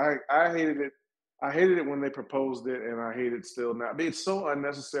too. I hated it. I hated it when they proposed it, and I hate it still now. I mean, it's so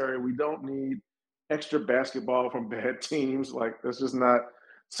unnecessary. We don't need extra basketball from bad teams. Like, that's just not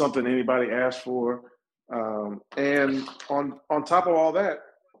something anybody asked for. And on top of all that,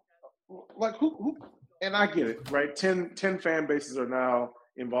 like who? And I get it, right? 10 fan bases are now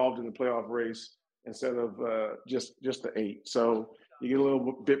involved in the playoff race instead of just the 8. So you get a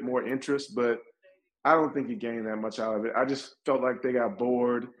little bit more interest, but I don't think you gain that much out of it. I just felt like they got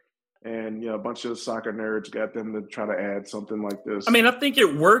bored. And, a bunch of soccer nerds got them to try to add something like this. I mean, I think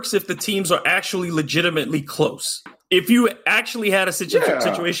it works if the teams are actually legitimately close. If you actually had a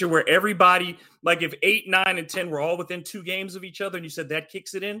situation where everybody, like if 8, 9, and 10 were all within 2 games of each other, and you said that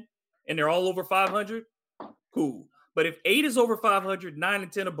kicks it in, and they're all over 500, cool. But if 8 is over 500, 9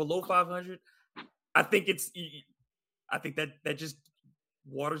 and 10 are below 500, I think that just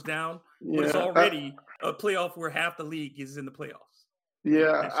waters down what is already a playoff where half the league is in the playoffs.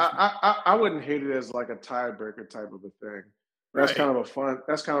 Yeah, I wouldn't hate it as like a tiebreaker type of a thing. That's kind of a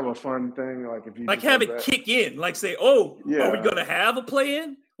fun thing. Like if you have it kick in, like say, are we going to have a play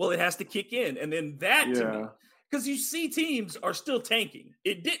in? Well, it has to kick in, and then that to me, because you see teams are still tanking.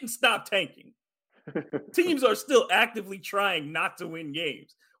 It didn't stop tanking. Teams are still actively trying not to win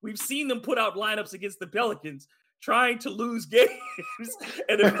games. We've seen them put out lineups against the Pelicans trying to lose games,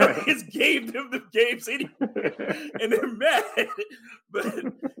 and the Pelicans gave them the games anyway, and they're mad.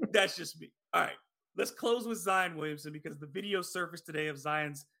 But that's just me. All right, let's close with Zion Williamson because the video surfaced today of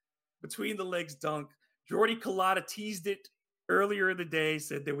Zion's between the legs dunk. Jordy Culotta teased it earlier in the day,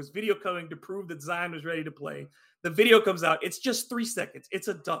 said there was video coming to prove that Zion was ready to play. The video comes out. It's just 3 seconds. It's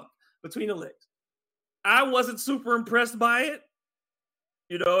a dunk between the legs. I wasn't super impressed by it.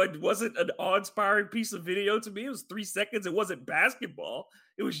 It wasn't an awe-inspiring piece of video to me. It was 3 seconds. It wasn't basketball.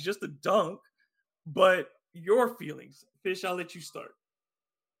 It was just a dunk. But your feelings, Fish, I'll let you start.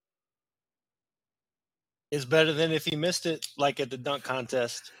 It's better than if he missed it, like at the dunk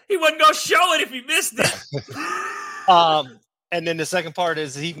contest. He wasn't going to show it if he missed it. And then the second part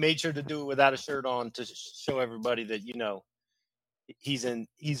is he made sure to do it without a shirt on to show everybody that, he's in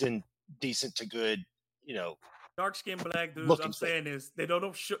decent to good, dark-skinned black dudes, I'm saying is they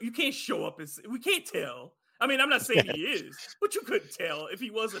don't show. You can't show up. We can't tell. I mean, I'm not saying he is, but you couldn't tell if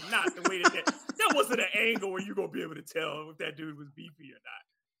he was or not. The way that wasn't an angle where you're gonna be able to tell if that dude was beefy or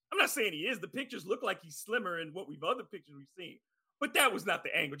not. I'm not saying he is. The pictures look like he's slimmer in other pictures we've seen, but that was not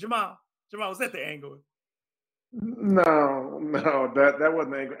the angle. Jamal, was that the angle? No, that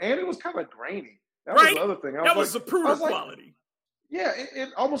wasn't the angle, and it was kind of grainy. That was the other thing. That was Zapruder quality. Yeah,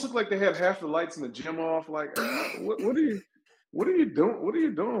 it almost looked like they had half the lights in the gym off. Like, what are you doing? What are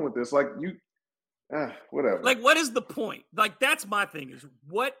you doing with this? Like, whatever. Like, what is the point? Like, that's my thing. Is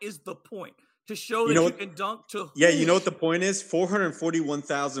what is the point to show that you can dunk to? Yeah, you know what the point is?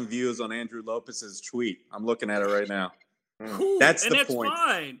 441,000 views on Andrew Lopez's tweet. I'm looking at it right now. Cool, that's and the that's point.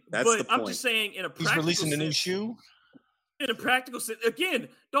 Fine. That's but the point. I'm just saying, in a practical he's releasing sense, a new shoe. In a practical sense, again,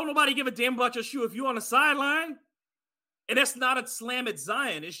 don't nobody give a damn about your shoe if you're on the sideline. And that's not a slam at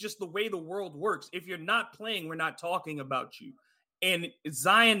Zion. It's just the way the world works. If you're not playing, we're not talking about you. And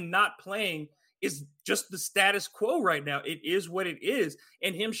Zion not playing is just the status quo right now. It is what it is.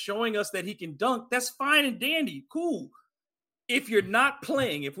 And him showing us that he can dunk, that's fine and dandy. Cool. If you're not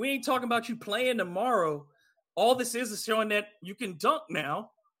playing, if we ain't talking about you playing tomorrow, all this is showing that you can dunk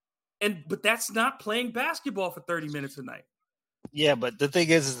now. But that's not playing basketball for 30 minutes a night. Yeah, but the thing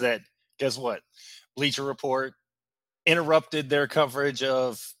is that, guess what? Bleacher Report interrupted their coverage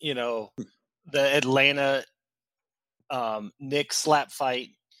of, the Atlanta Knicks slap fight.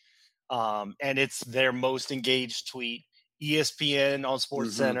 And it's their most engaged tweet. ESPN on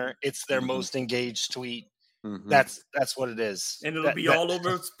Sports Center, it's their most engaged tweet. Mm-hmm. That's what it is. And it'll be all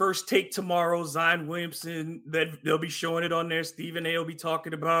over First Take tomorrow. Zion Williamson, they'll be showing it on there. Stephen A will be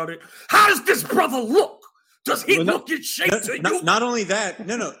talking about it. How does this brother look? Does he look in shape to you? Not only that,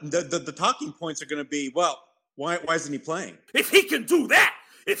 the talking points are going to be, well, why isn't he playing? If he can do that,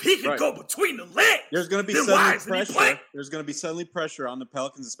 if he can go between the legs, there's going to be suddenly pressure. There's going to be suddenly pressure on the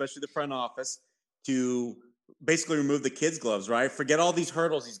Pelicans, especially the front office, to basically remove the kids' gloves, right? Forget all these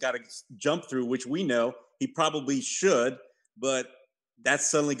hurdles he's got to jump through, which we know he probably should, but that's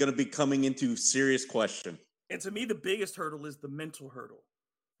suddenly going to be coming into serious question. And to me, the biggest hurdle is the mental hurdle.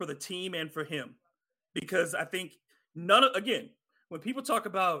 for the team and for him, because I think when people talk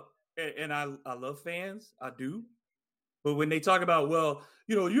about, and I love fans, I do, but when they talk about, well,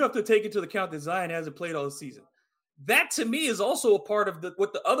 you have to take into account that Zion hasn't played all the season. That to me is also a part of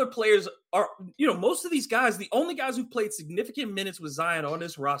what the other players are. Most of these guys, the only guys who've played significant minutes with Zion on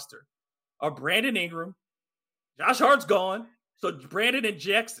this roster are Brandon Ingram. Josh Hart's gone. So Brandon and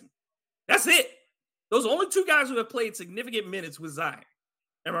Jackson. That's it. Those are only two guys who have played significant minutes with Zion.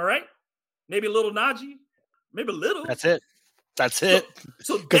 Am I right? Maybe a little Najee. Maybe a little. That's it.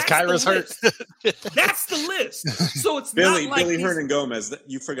 So because Kyra's hurt. That's the list. So it's Billy not like Billy Hernan-Gomez.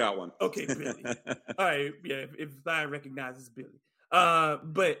 You forgot one. Okay, Billy. All right, yeah. If Zion recognizes Billy,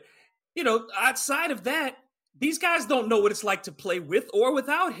 but outside of that, these guys don't know what it's like to play with or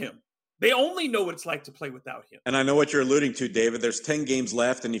without him. They only know what it's like to play without him. And I know what you're alluding to, David. There's 10 games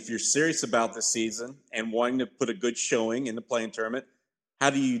left, and if you're serious about the season and wanting to put a good showing in the playing tournament,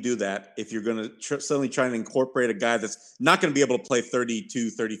 how do you do that if you're going to suddenly try and incorporate a guy that's not going to be able to play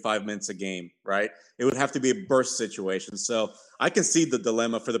 32, 35 minutes a game, right? It would have to be a burst situation. So I can see the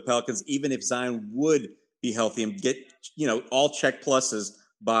dilemma for the Pelicans, even if Zion would be healthy and get, all check pluses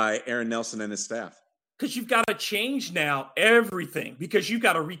by Aaron Nelson and his staff. Because you've got to change now everything, because you've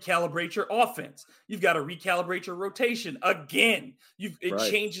got to recalibrate your offense. You've got to recalibrate your rotation again. It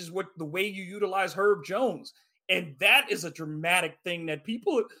changes the way you utilize Herb Jones. And that is a dramatic thing that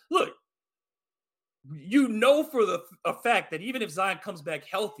people look. For a fact that even if Zion comes back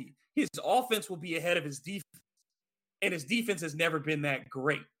healthy, his offense will be ahead of his defense, and his defense has never been that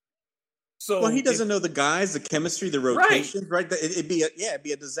great. So he doesn't know the guys, the chemistry, the rotations, right? It'd be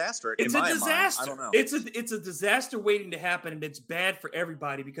a disaster. It's a disaster. I don't know. It's a disaster waiting to happen, and it's bad for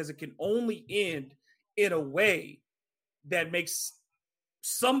everybody because it can only end in a way that makes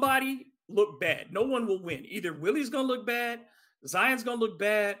somebody look bad. No one will win. Either Willie's going to look bad, Zion's going to look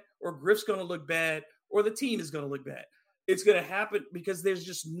bad, or Griff's going to look bad, or the team is going to look bad. It's going to happen because there's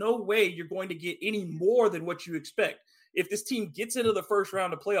just no way you're going to get any more than what you expect. If this team gets into the first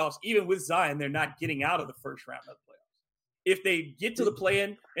round of playoffs, even with Zion, they're not getting out of the first round of the playoffs. If they get to the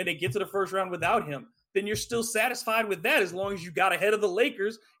play-in and they get to the first round without him, then you're still satisfied with that as long as you got ahead of the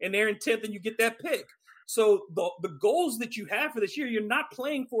Lakers and they're in 10th and you get that pick. So the goals that you have for this year, you're not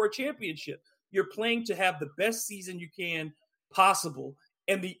playing for a championship. You're playing to have the best season you can possible.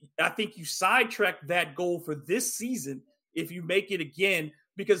 And I think you sidetrack that goal for this season if you make it again,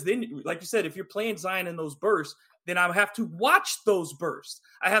 because then, like you said, if you're playing Zion in those bursts, then I have to watch those bursts.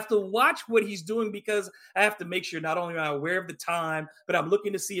 I have to watch what he's doing because I have to make sure not only am I aware of the time, but I'm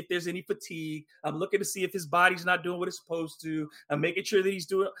looking to see if there's any fatigue. I'm looking to see if his body's not doing what it's supposed to. I'm making sure that he's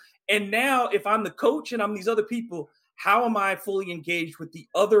doing it. And now if I'm the coach and I'm these other people, how am I fully engaged with the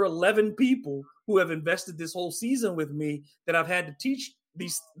other 11 people who have invested this whole season with me that I've had to teach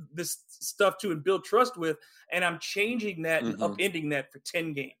this stuff to and build trust with? And I'm changing that and upending that for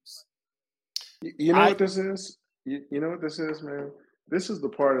 10 games. You know what this is? You know what this is, man? This is the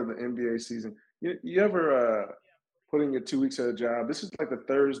part of the NBA season. You ever put in your 2 weeks at a job? This is like the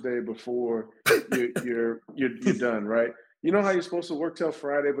Thursday before you're done, right? You know how you're supposed to work till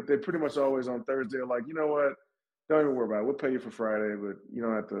Friday, but they're pretty much always on Thursday. They're like, you know what? Don't even worry about it. We'll pay you for Friday, but you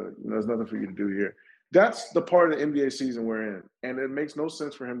don't have to. There's nothing for you to do here. That's the part of the NBA season we're in, and it makes no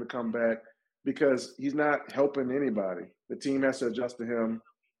sense for him to come back because he's not helping anybody. The team has to adjust to him.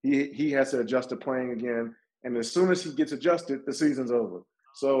 He has to adjust to playing again. And as soon as he gets adjusted, the season's over.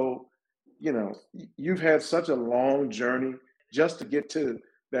 So, you've had such a long journey just to get to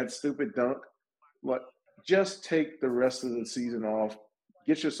that stupid dunk. But just take the rest of the season off,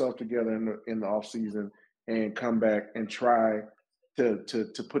 get yourself together in the off season, and come back and try to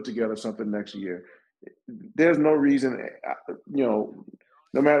put together something next year. There's no reason, no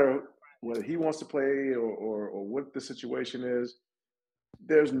matter whether he wants to play or what the situation is,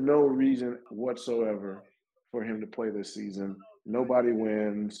 there's no reason whatsoever for him to play this season. Nobody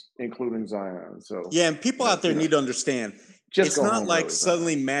wins, including Zion. So yeah, and people out there need to understand. It's not like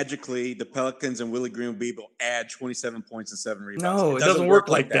suddenly Zion. Magically the Pelicans and Willie Green will be able to add 27 points and 7 rebounds. No, it doesn't work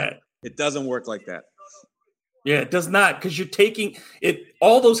like that. It doesn't work like that. Yeah, it does not, because you're taking it.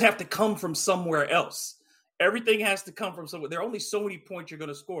 All those have to come from somewhere else. Everything has to come from somewhere. There are only so many points you're going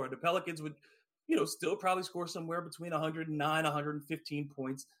to score. The Pelicans would, still probably score somewhere between 109, 115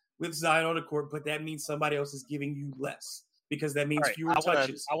 points with Zion on the court, but that means somebody else is giving you less because that means fewer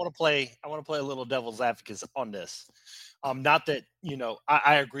touches. I want to play a little devil's advocate on this. Not that,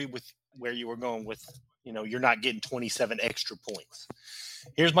 I agree with where you were going with, you're not getting 27 extra points.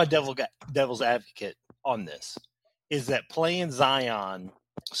 Here's my devil's advocate on this, is that playing Zion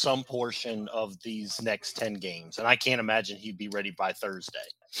some portion of these next 10 games, and I can't imagine he'd be ready by Thursday.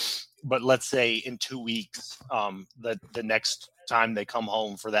 But let's say in 2 weeks, the next time they come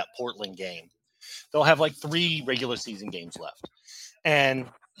home for that Portland game, they'll have like 3 regular season games left. And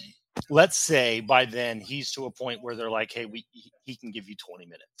let's say by then he's to a point where they're like, hey, he can give you 20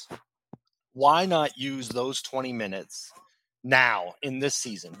 minutes. Why not use those 20 minutes now in this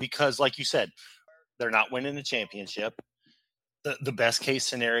season? Because like you said, they're not winning the championship. The best case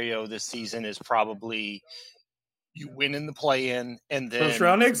scenario this season is probably you win in the play-in and then first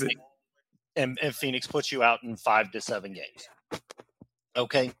round exit. And Phoenix puts you out in 5 to 7 games.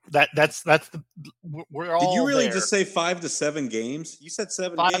 Okay, that's the we're all. Did you really there. just say 5 to 7 games? You said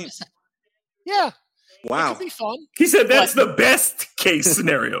 7 games. Yeah. Wow. It could be fun. He said that's the best case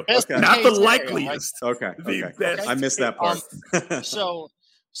scenario, Best not case the scenario, likeliest. Okay. The best I missed that part.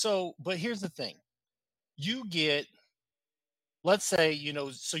 But here's the thing: you get, let's say,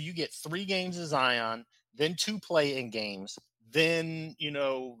 so you get 3 games of Zion, then 2 play-in games, then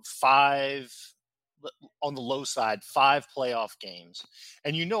 5 on the low side, 5 playoff games,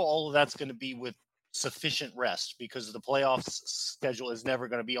 and all of that's going to be with sufficient rest because the playoffs schedule is never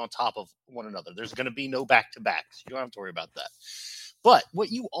going to be on top of one another. There's going to be no back-to-backs. You don't have to worry about that. But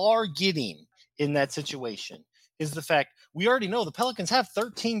what you are getting in that situation is the fact we already know the Pelicans have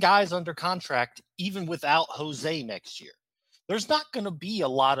 13 guys under contract even without Jose next year. There's not going to be a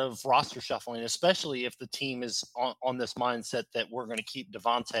lot of roster shuffling, especially if the team is on this mindset that we're going to keep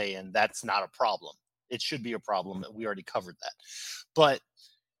Devonte, and that's not a problem. It should be a problem. We already covered that. But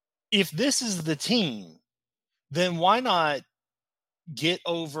if this is the team, then why not get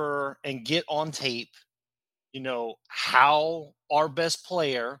over and get on tape, how our best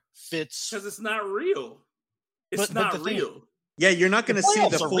player fits. Because it's not real. It's not real. Yeah, you're not going to see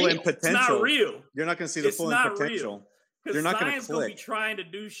the full real. potential. It's not real. You're not going to see the full potential. They're not going to Zion's going to be trying to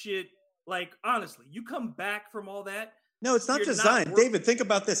do shit. Like, honestly, you come back from all that. No, it's not just Zion. David, think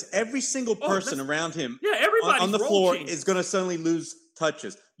about this. Every single person around him on the floor is going to suddenly lose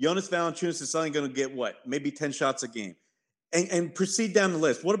touches. Jonas Valanciunas is suddenly going to get maybe 10 shots a game. And proceed down the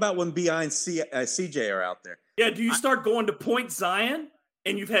list. What about when BI and CJ are out there? Yeah, do you start going to point Zion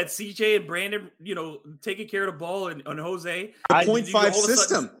and you've had CJ and Brandon, taking care of the ball and Jose? The 0.5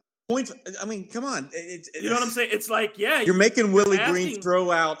 system. Come on. You know what I'm saying? It's like, you're making Willie Green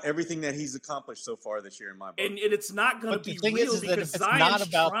throw out everything that he's accomplished so far this year in my book. And it's not going to be real because Zion's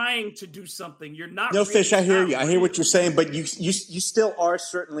trying to do something. You're not. No, Fish, I hear you. I hear what you're saying, but you still are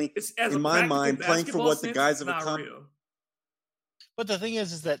certainly, in my mind, playing for what the guys have accomplished. But the thing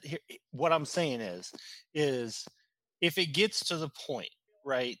is that what I'm saying is if it gets to the point,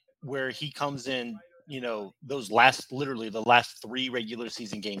 right, where he comes in, those literally the last 3 regular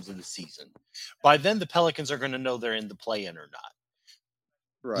season games of the season, by then the Pelicans are going to know they're in the play-in or not.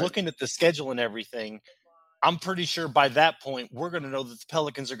 Right. Looking at the schedule and everything, I'm pretty sure by that point we're going to know that the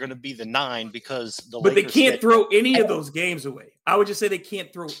Pelicans are going to be the 9 because But they can't throw any of those games away. I would just say they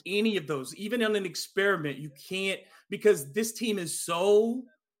can't throw any of those. Even on an experiment, you can't, because this team is so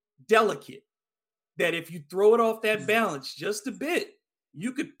delicate that if you throw it off that balance just a bit,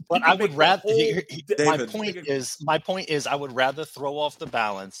 you could. But I would rather. My point is, I would rather throw off the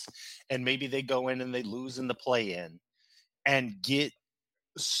balance, and maybe they go in and they lose in the play-in, and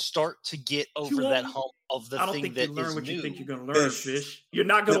start to get over that hump of the thing that is new. I don't think you learn what you think you're going to learn, Fish. You're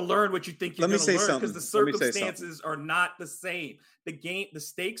not going to learn what you think you're going to learn because the circumstances are not the same. The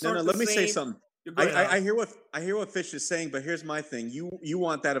stakes aren't the same. Let me say something. I hear what Fish is saying, but here's my thing. You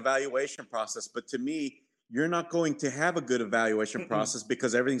want that evaluation process, but to me, you're not going to have a good evaluation process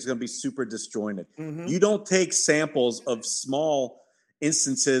because everything's going to be super disjointed. Mm-hmm. You don't take samples of small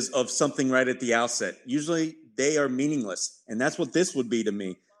instances of something right at the outset. Usually they are meaningless, and that's what this would be to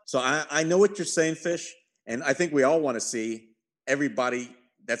me. So I know what you're saying, Fish, and I think we all want to see everybody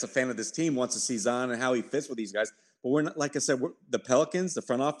that's a fan of this team wants to see Zion and how he fits with these guys. But we're not, like I said, the Pelicans, the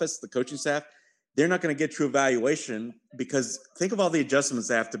front office, the coaching staff, they're not going to get true evaluation because think of all the adjustments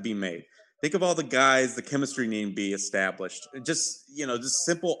that have to be made. Think of all the guys, the chemistry need to be established. Just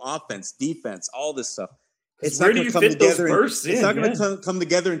simple offense, defense, all this stuff. It's not going to come together. It's not going to come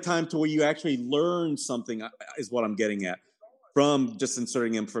together in time to where you actually learn something. Is what I'm getting at from just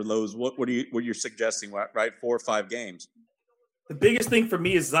inserting him for those. What you're suggesting, right? 4 or 5 games. The biggest thing for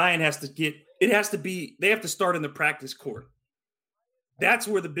me is Zion has to get. It has to be. They have to start in the practice court. That's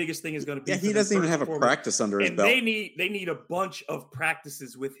where the biggest thing is going to be. Yeah, he doesn't even have a practice under his belt. They need a bunch of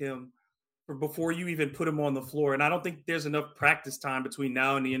practices with him before you even put him on the floor. And I don't think there's enough practice time between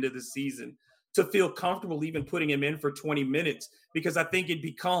now and the end of the season to feel comfortable even putting him in for 20 minutes because I think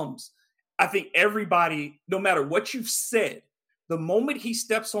everybody, no matter what you've said, the moment he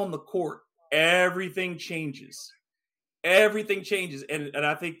steps on the court, everything changes. everything changes. And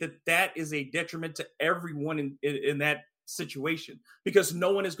I think that is a detriment to everyone in that situation, because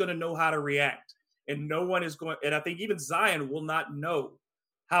no one is going to know how to react. And no one is going, and I think even Zion will not know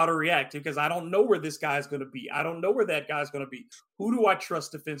how to react, because I don't know where this guy's going to be. I don't know where that guy's going to be. Who do I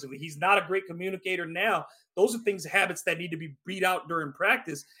trust defensively? He's not a great communicator now. Those are habits that need to be beat out during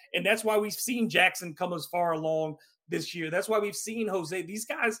practice. And that's why we've seen Jackson come as far along this year. That's why we've seen Jose. These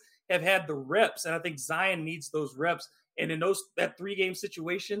guys have had the reps, and I think Zion needs those reps. And in that 3-game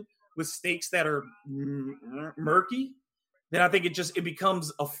situation with stakes that are murky, then I think it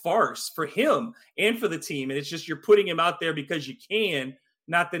becomes a farce for him and for the team. And it's just, you're putting him out there because you can,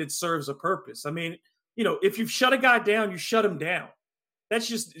 not that it serves a purpose. I mean, if you shut a guy down, you shut him down.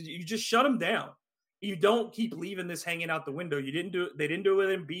 You just shut him down. You don't keep leaving this hanging out the window. They didn't do it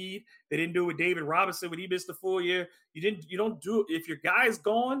with Embiid. They didn't do it with David Robinson when he missed the full year. You don't do it. If your guy's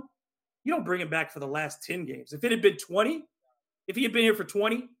gone, you don't bring him back for the last 10 games. If it had been 20, if he had been here for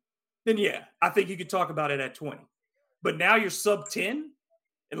 20, then yeah, I think you could talk about it at 20. But now you're sub 10.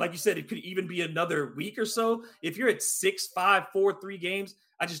 And like you said, it could even be another week or so. If you're at 6, 5, 4, 3 games,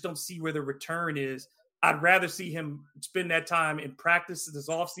 I just don't see where the return is. I'd rather see him spend that time in practice this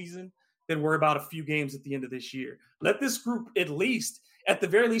offseason than worry about a few games at the end of this year. Let this group, at the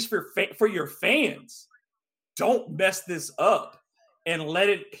very least for your fans, don't mess this up and let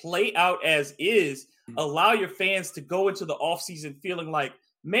it play out as is. Allow your fans to go into the offseason feeling like,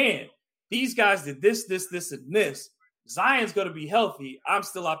 man, these guys did this, and this. Zion's going to be healthy. I'm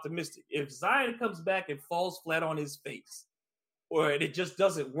still optimistic. If Zion comes back and falls flat on his face, or it just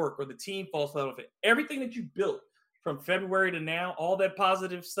doesn't work, or the team falls flat on it, everything that you built from February to now, all that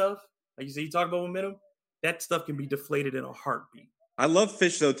positive stuff, like you say, you talk about momentum, that stuff can be deflated in a heartbeat. I love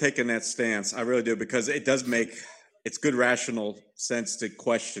Fish, though, taking that stance. I really do, because it does it's good rational sense to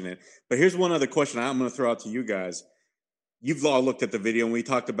question it. But here's one other question I'm going to throw out to you guys. You've all looked at the video, and we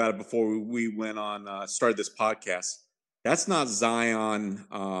talked about it before we went on, started this podcast. That's not Zion,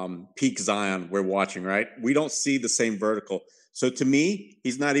 peak Zion we're watching, right? We don't see the same vertical. So to me,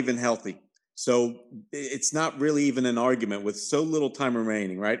 he's not even healthy. So it's not really even an argument with so little time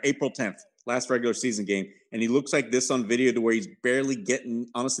remaining, right? April 10th, last regular season game. And he looks like this on video to where he's barely getting,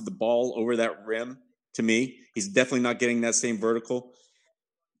 honestly, the ball over that rim. To me, he's definitely not getting that same vertical.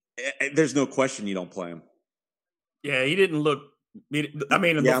 There's no question you don't play him. Yeah, he didn't look.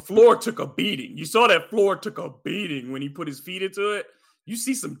 The floor took a beating. You saw that floor took a beating when he put his feet into it. You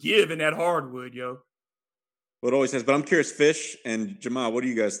see some give in that hardwood, yo. Well, it always has. But I'm curious, Fish and Jamal, what do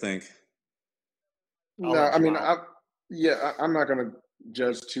you guys think? No, I mean, I'm not going to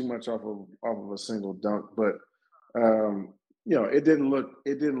judge too much off of a single dunk, but it didn't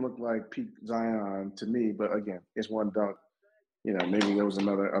look like peak Zion to me. But again, it's one dunk. Maybe there was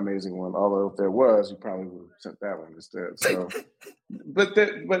another amazing one. Although if there was, you probably would have sent that one instead. So,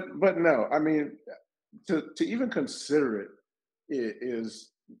 but no, I mean, to even consider it is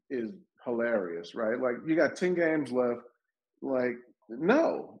hilarious, right? Like, you got 10 games left. Like,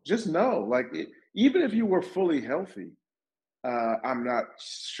 just no. Like, even if you were fully healthy, I'm not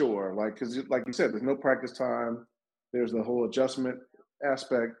sure. Like, because like you said, there's no practice time. There's the whole adjustment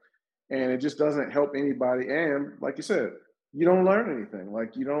aspect, and it just doesn't help anybody. And like you said, you don't learn anything.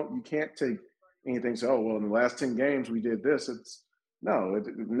 Like, you can't take anything. So, in the last 10 games we did this.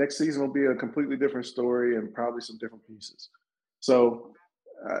 Next season will be a completely different story and probably some different pieces. So,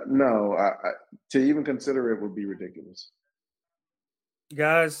 no, to even consider it would be ridiculous.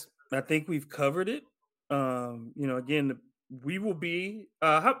 Guys, I think we've covered it. Again, we will be.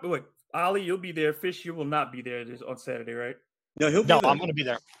 Ollie, you'll be there. Fish, you will not be there on Saturday, right? No, he'll be there. I'm going to be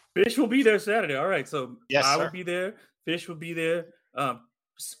there. Fish will be there Saturday. All right, so yes, I will be there. Fish will be there.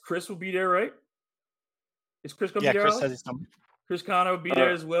 Chris will be there, right? Is Chris going to be there? Chris says he's coming. Chris Connor will be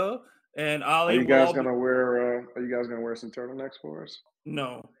there as well. And Ollie, are you guys going to wear some turtlenecks for us?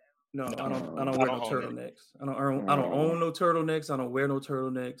 No, I don't wear no turtlenecks. I don't own no turtlenecks. I don't wear no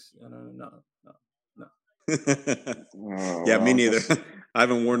turtlenecks. No. Yeah, me neither. I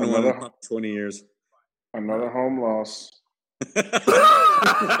haven't worn one in 20 years. Another home loss.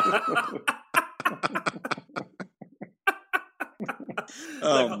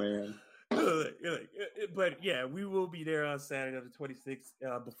 Oh, man. But yeah, we will be there on Saturday the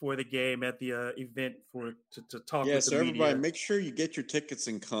 26th before the game at the event to talk with the media. Everybody, make sure you get your tickets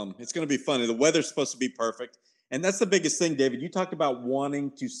and come. It's going to be fun. The weather's supposed to be perfect. And that's the biggest thing, David. You talked about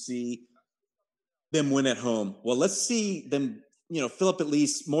wanting to see them win at home. Well, let's see them, fill up at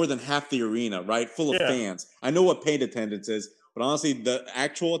least more than half the arena, right? Full of fans. I know what paid attendance is, but honestly, the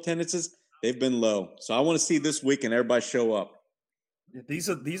actual attendances, they've been low. So I want to see this weekend everybody show up. These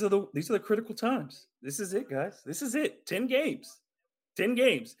are the critical times. This is it, guys. This is it. 10 games. 10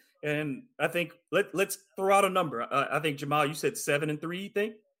 games. And I think let's throw out a number. I think Jamal, you said 7-3, you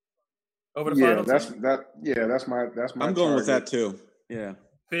think? Over the final team? That's my I'm going with that too. Yeah.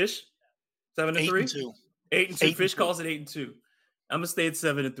 Fish, 7-3? 8-2. 8-2. Fish calls it 8-2. I'm gonna stay at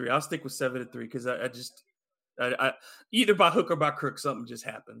 7-3. I'll stick with 7-3 because I either by hook or by crook, something just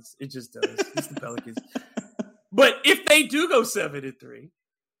happens. It just does. It's the Pelicans. But if they do go 7-3,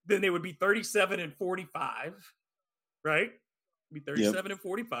 then they would be 37-45, right? Be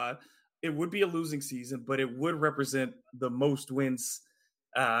 37-45. It would be a losing season, but it would represent the most wins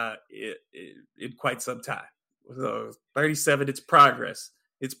in quite some time. So 37, it's progress.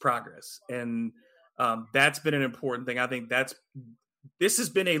 It's progress, and that's been an important thing. I think this has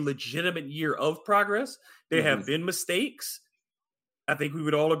been a legitimate year of progress. There have been mistakes. I think we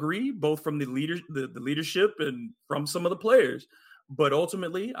would all agree, both from the leadership and from some of the players. But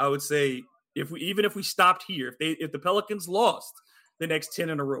ultimately, I would say if we stopped here, if the Pelicans lost the next 10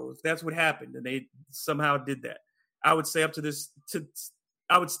 in a row, if that's what happened and they somehow did that, I would say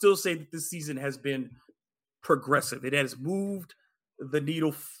I would still say that this season has been progressive. It has moved the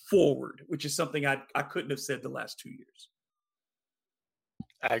needle forward, which is something I couldn't have said the last 2 years.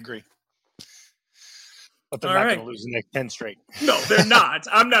 I agree. But they're not going to lose the next 10 straight. No, they're not.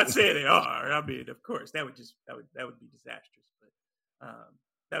 I'm not saying they are. I mean, of course, that would be disastrous.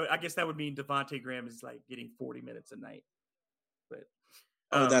 But I guess that would mean Devonte Graham is like getting 40 minutes a night.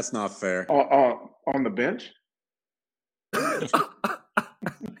 But that's not fair. On the bench?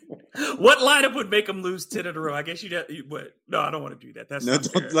 What lineup would make them lose 10 in a row? I guess but no, I don't want to do that. That's no. Not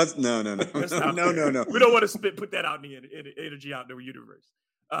fair. No. That's not No. We don't want to put that out in the energy out in the universe.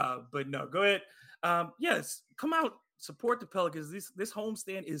 But no, go ahead. Yes, come out, support the Pelicans. This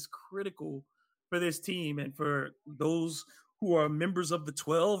homestand is critical for this team and for those who are members of the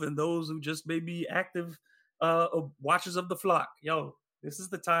 12 and those who just may be active watchers of the flock. Yo, this is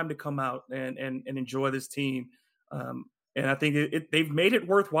the time to come out and enjoy this team. And I think they've made it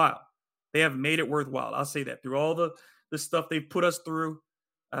worthwhile. They have made it worthwhile. I'll say that through all the stuff they've put us through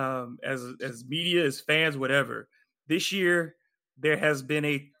as media, as fans, whatever. This year, there has been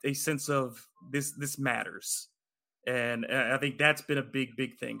a sense of this matters. And I think that's been a big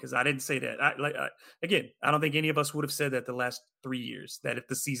thing because I didn't say that. I don't think any of us would have said that the last 3 years, that if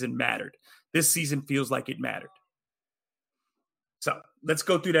the season mattered. This season feels like it mattered. So let's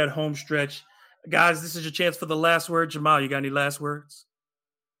go through that home stretch. Guys, this is your chance for the last word. Jamal, you got any last words?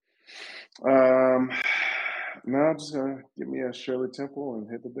 No, I'm just going to give me a Shirley Temple and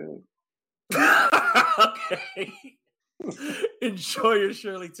hit the bed. Okay. Enjoy your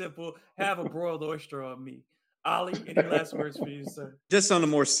Shirley Temple. Have a broiled oyster on me. Ollie, any last words for you, sir? Just on a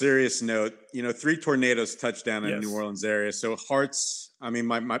more serious note, 3 tornadoes touched down in the New Orleans area. So hearts,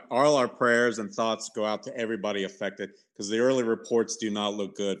 all our prayers and thoughts go out to everybody affected because the early reports do not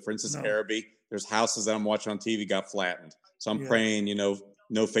look good. For instance, Arabi, there's houses that I'm watching on TV got flattened. So I'm praying,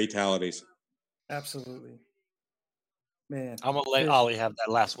 no fatalities. Absolutely. Man. I'm going to let Ollie have that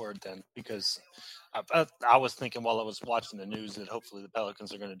last word then because I was thinking while I was watching the news that hopefully the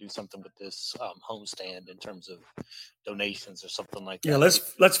Pelicans are going to do something with this homestand in terms of donations or something like that. Yeah,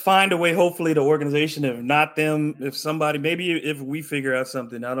 let's find a way. Hopefully, the organization, if not them, if somebody, maybe if we figure out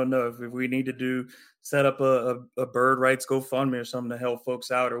something, I don't know if we need to set up a bird rights GoFundMe or something to help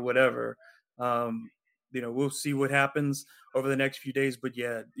folks out or whatever. We'll see what happens over the next few days. But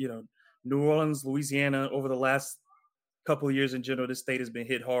yeah, New Orleans, Louisiana, over the last couple of years in general, this state has been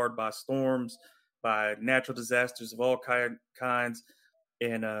hit hard by storms, by natural disasters of all kinds.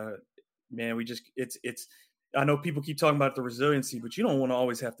 And, man, it's I know people keep talking about the resiliency, but you don't want to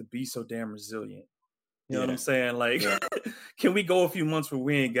always have to be so damn resilient. You know what I'm saying? Like, can we go a few months where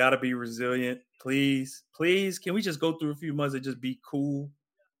we ain't got to be resilient? Please, can we just go through a few months and just be cool?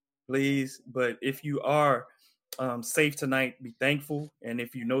 Please. But if you are safe tonight, be thankful. And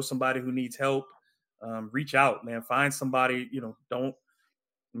if you know somebody who needs help, reach out, man. Find somebody,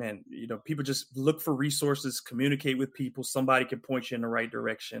 people just look for resources, communicate with people. Somebody can point you in the right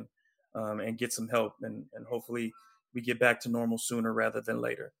direction and get some help. And hopefully we get back to normal sooner rather than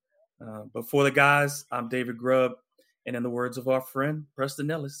later. But for the guys, I'm David Grubb. And in the words of our friend, Preston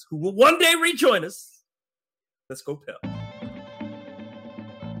Ellis, who will one day rejoin us, let's go Pel.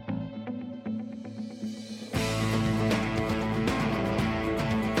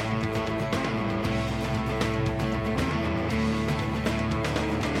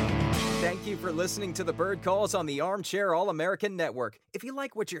 Thank you for listening to the Bird Calls on the Armchair All-American Network. If you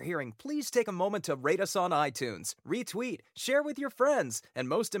like what you're hearing, please take a moment to rate us on iTunes, retweet, share with your friends, and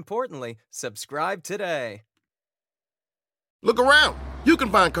most importantly, subscribe today. Look around. You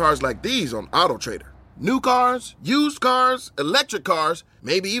can find cars like these on AutoTrader. New cars, used cars, electric cars,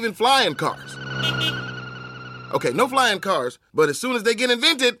 maybe even flying cars. Okay, no flying cars, but as soon as they get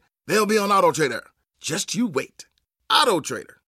invented, they'll be on AutoTrader. Just you wait. AutoTrader.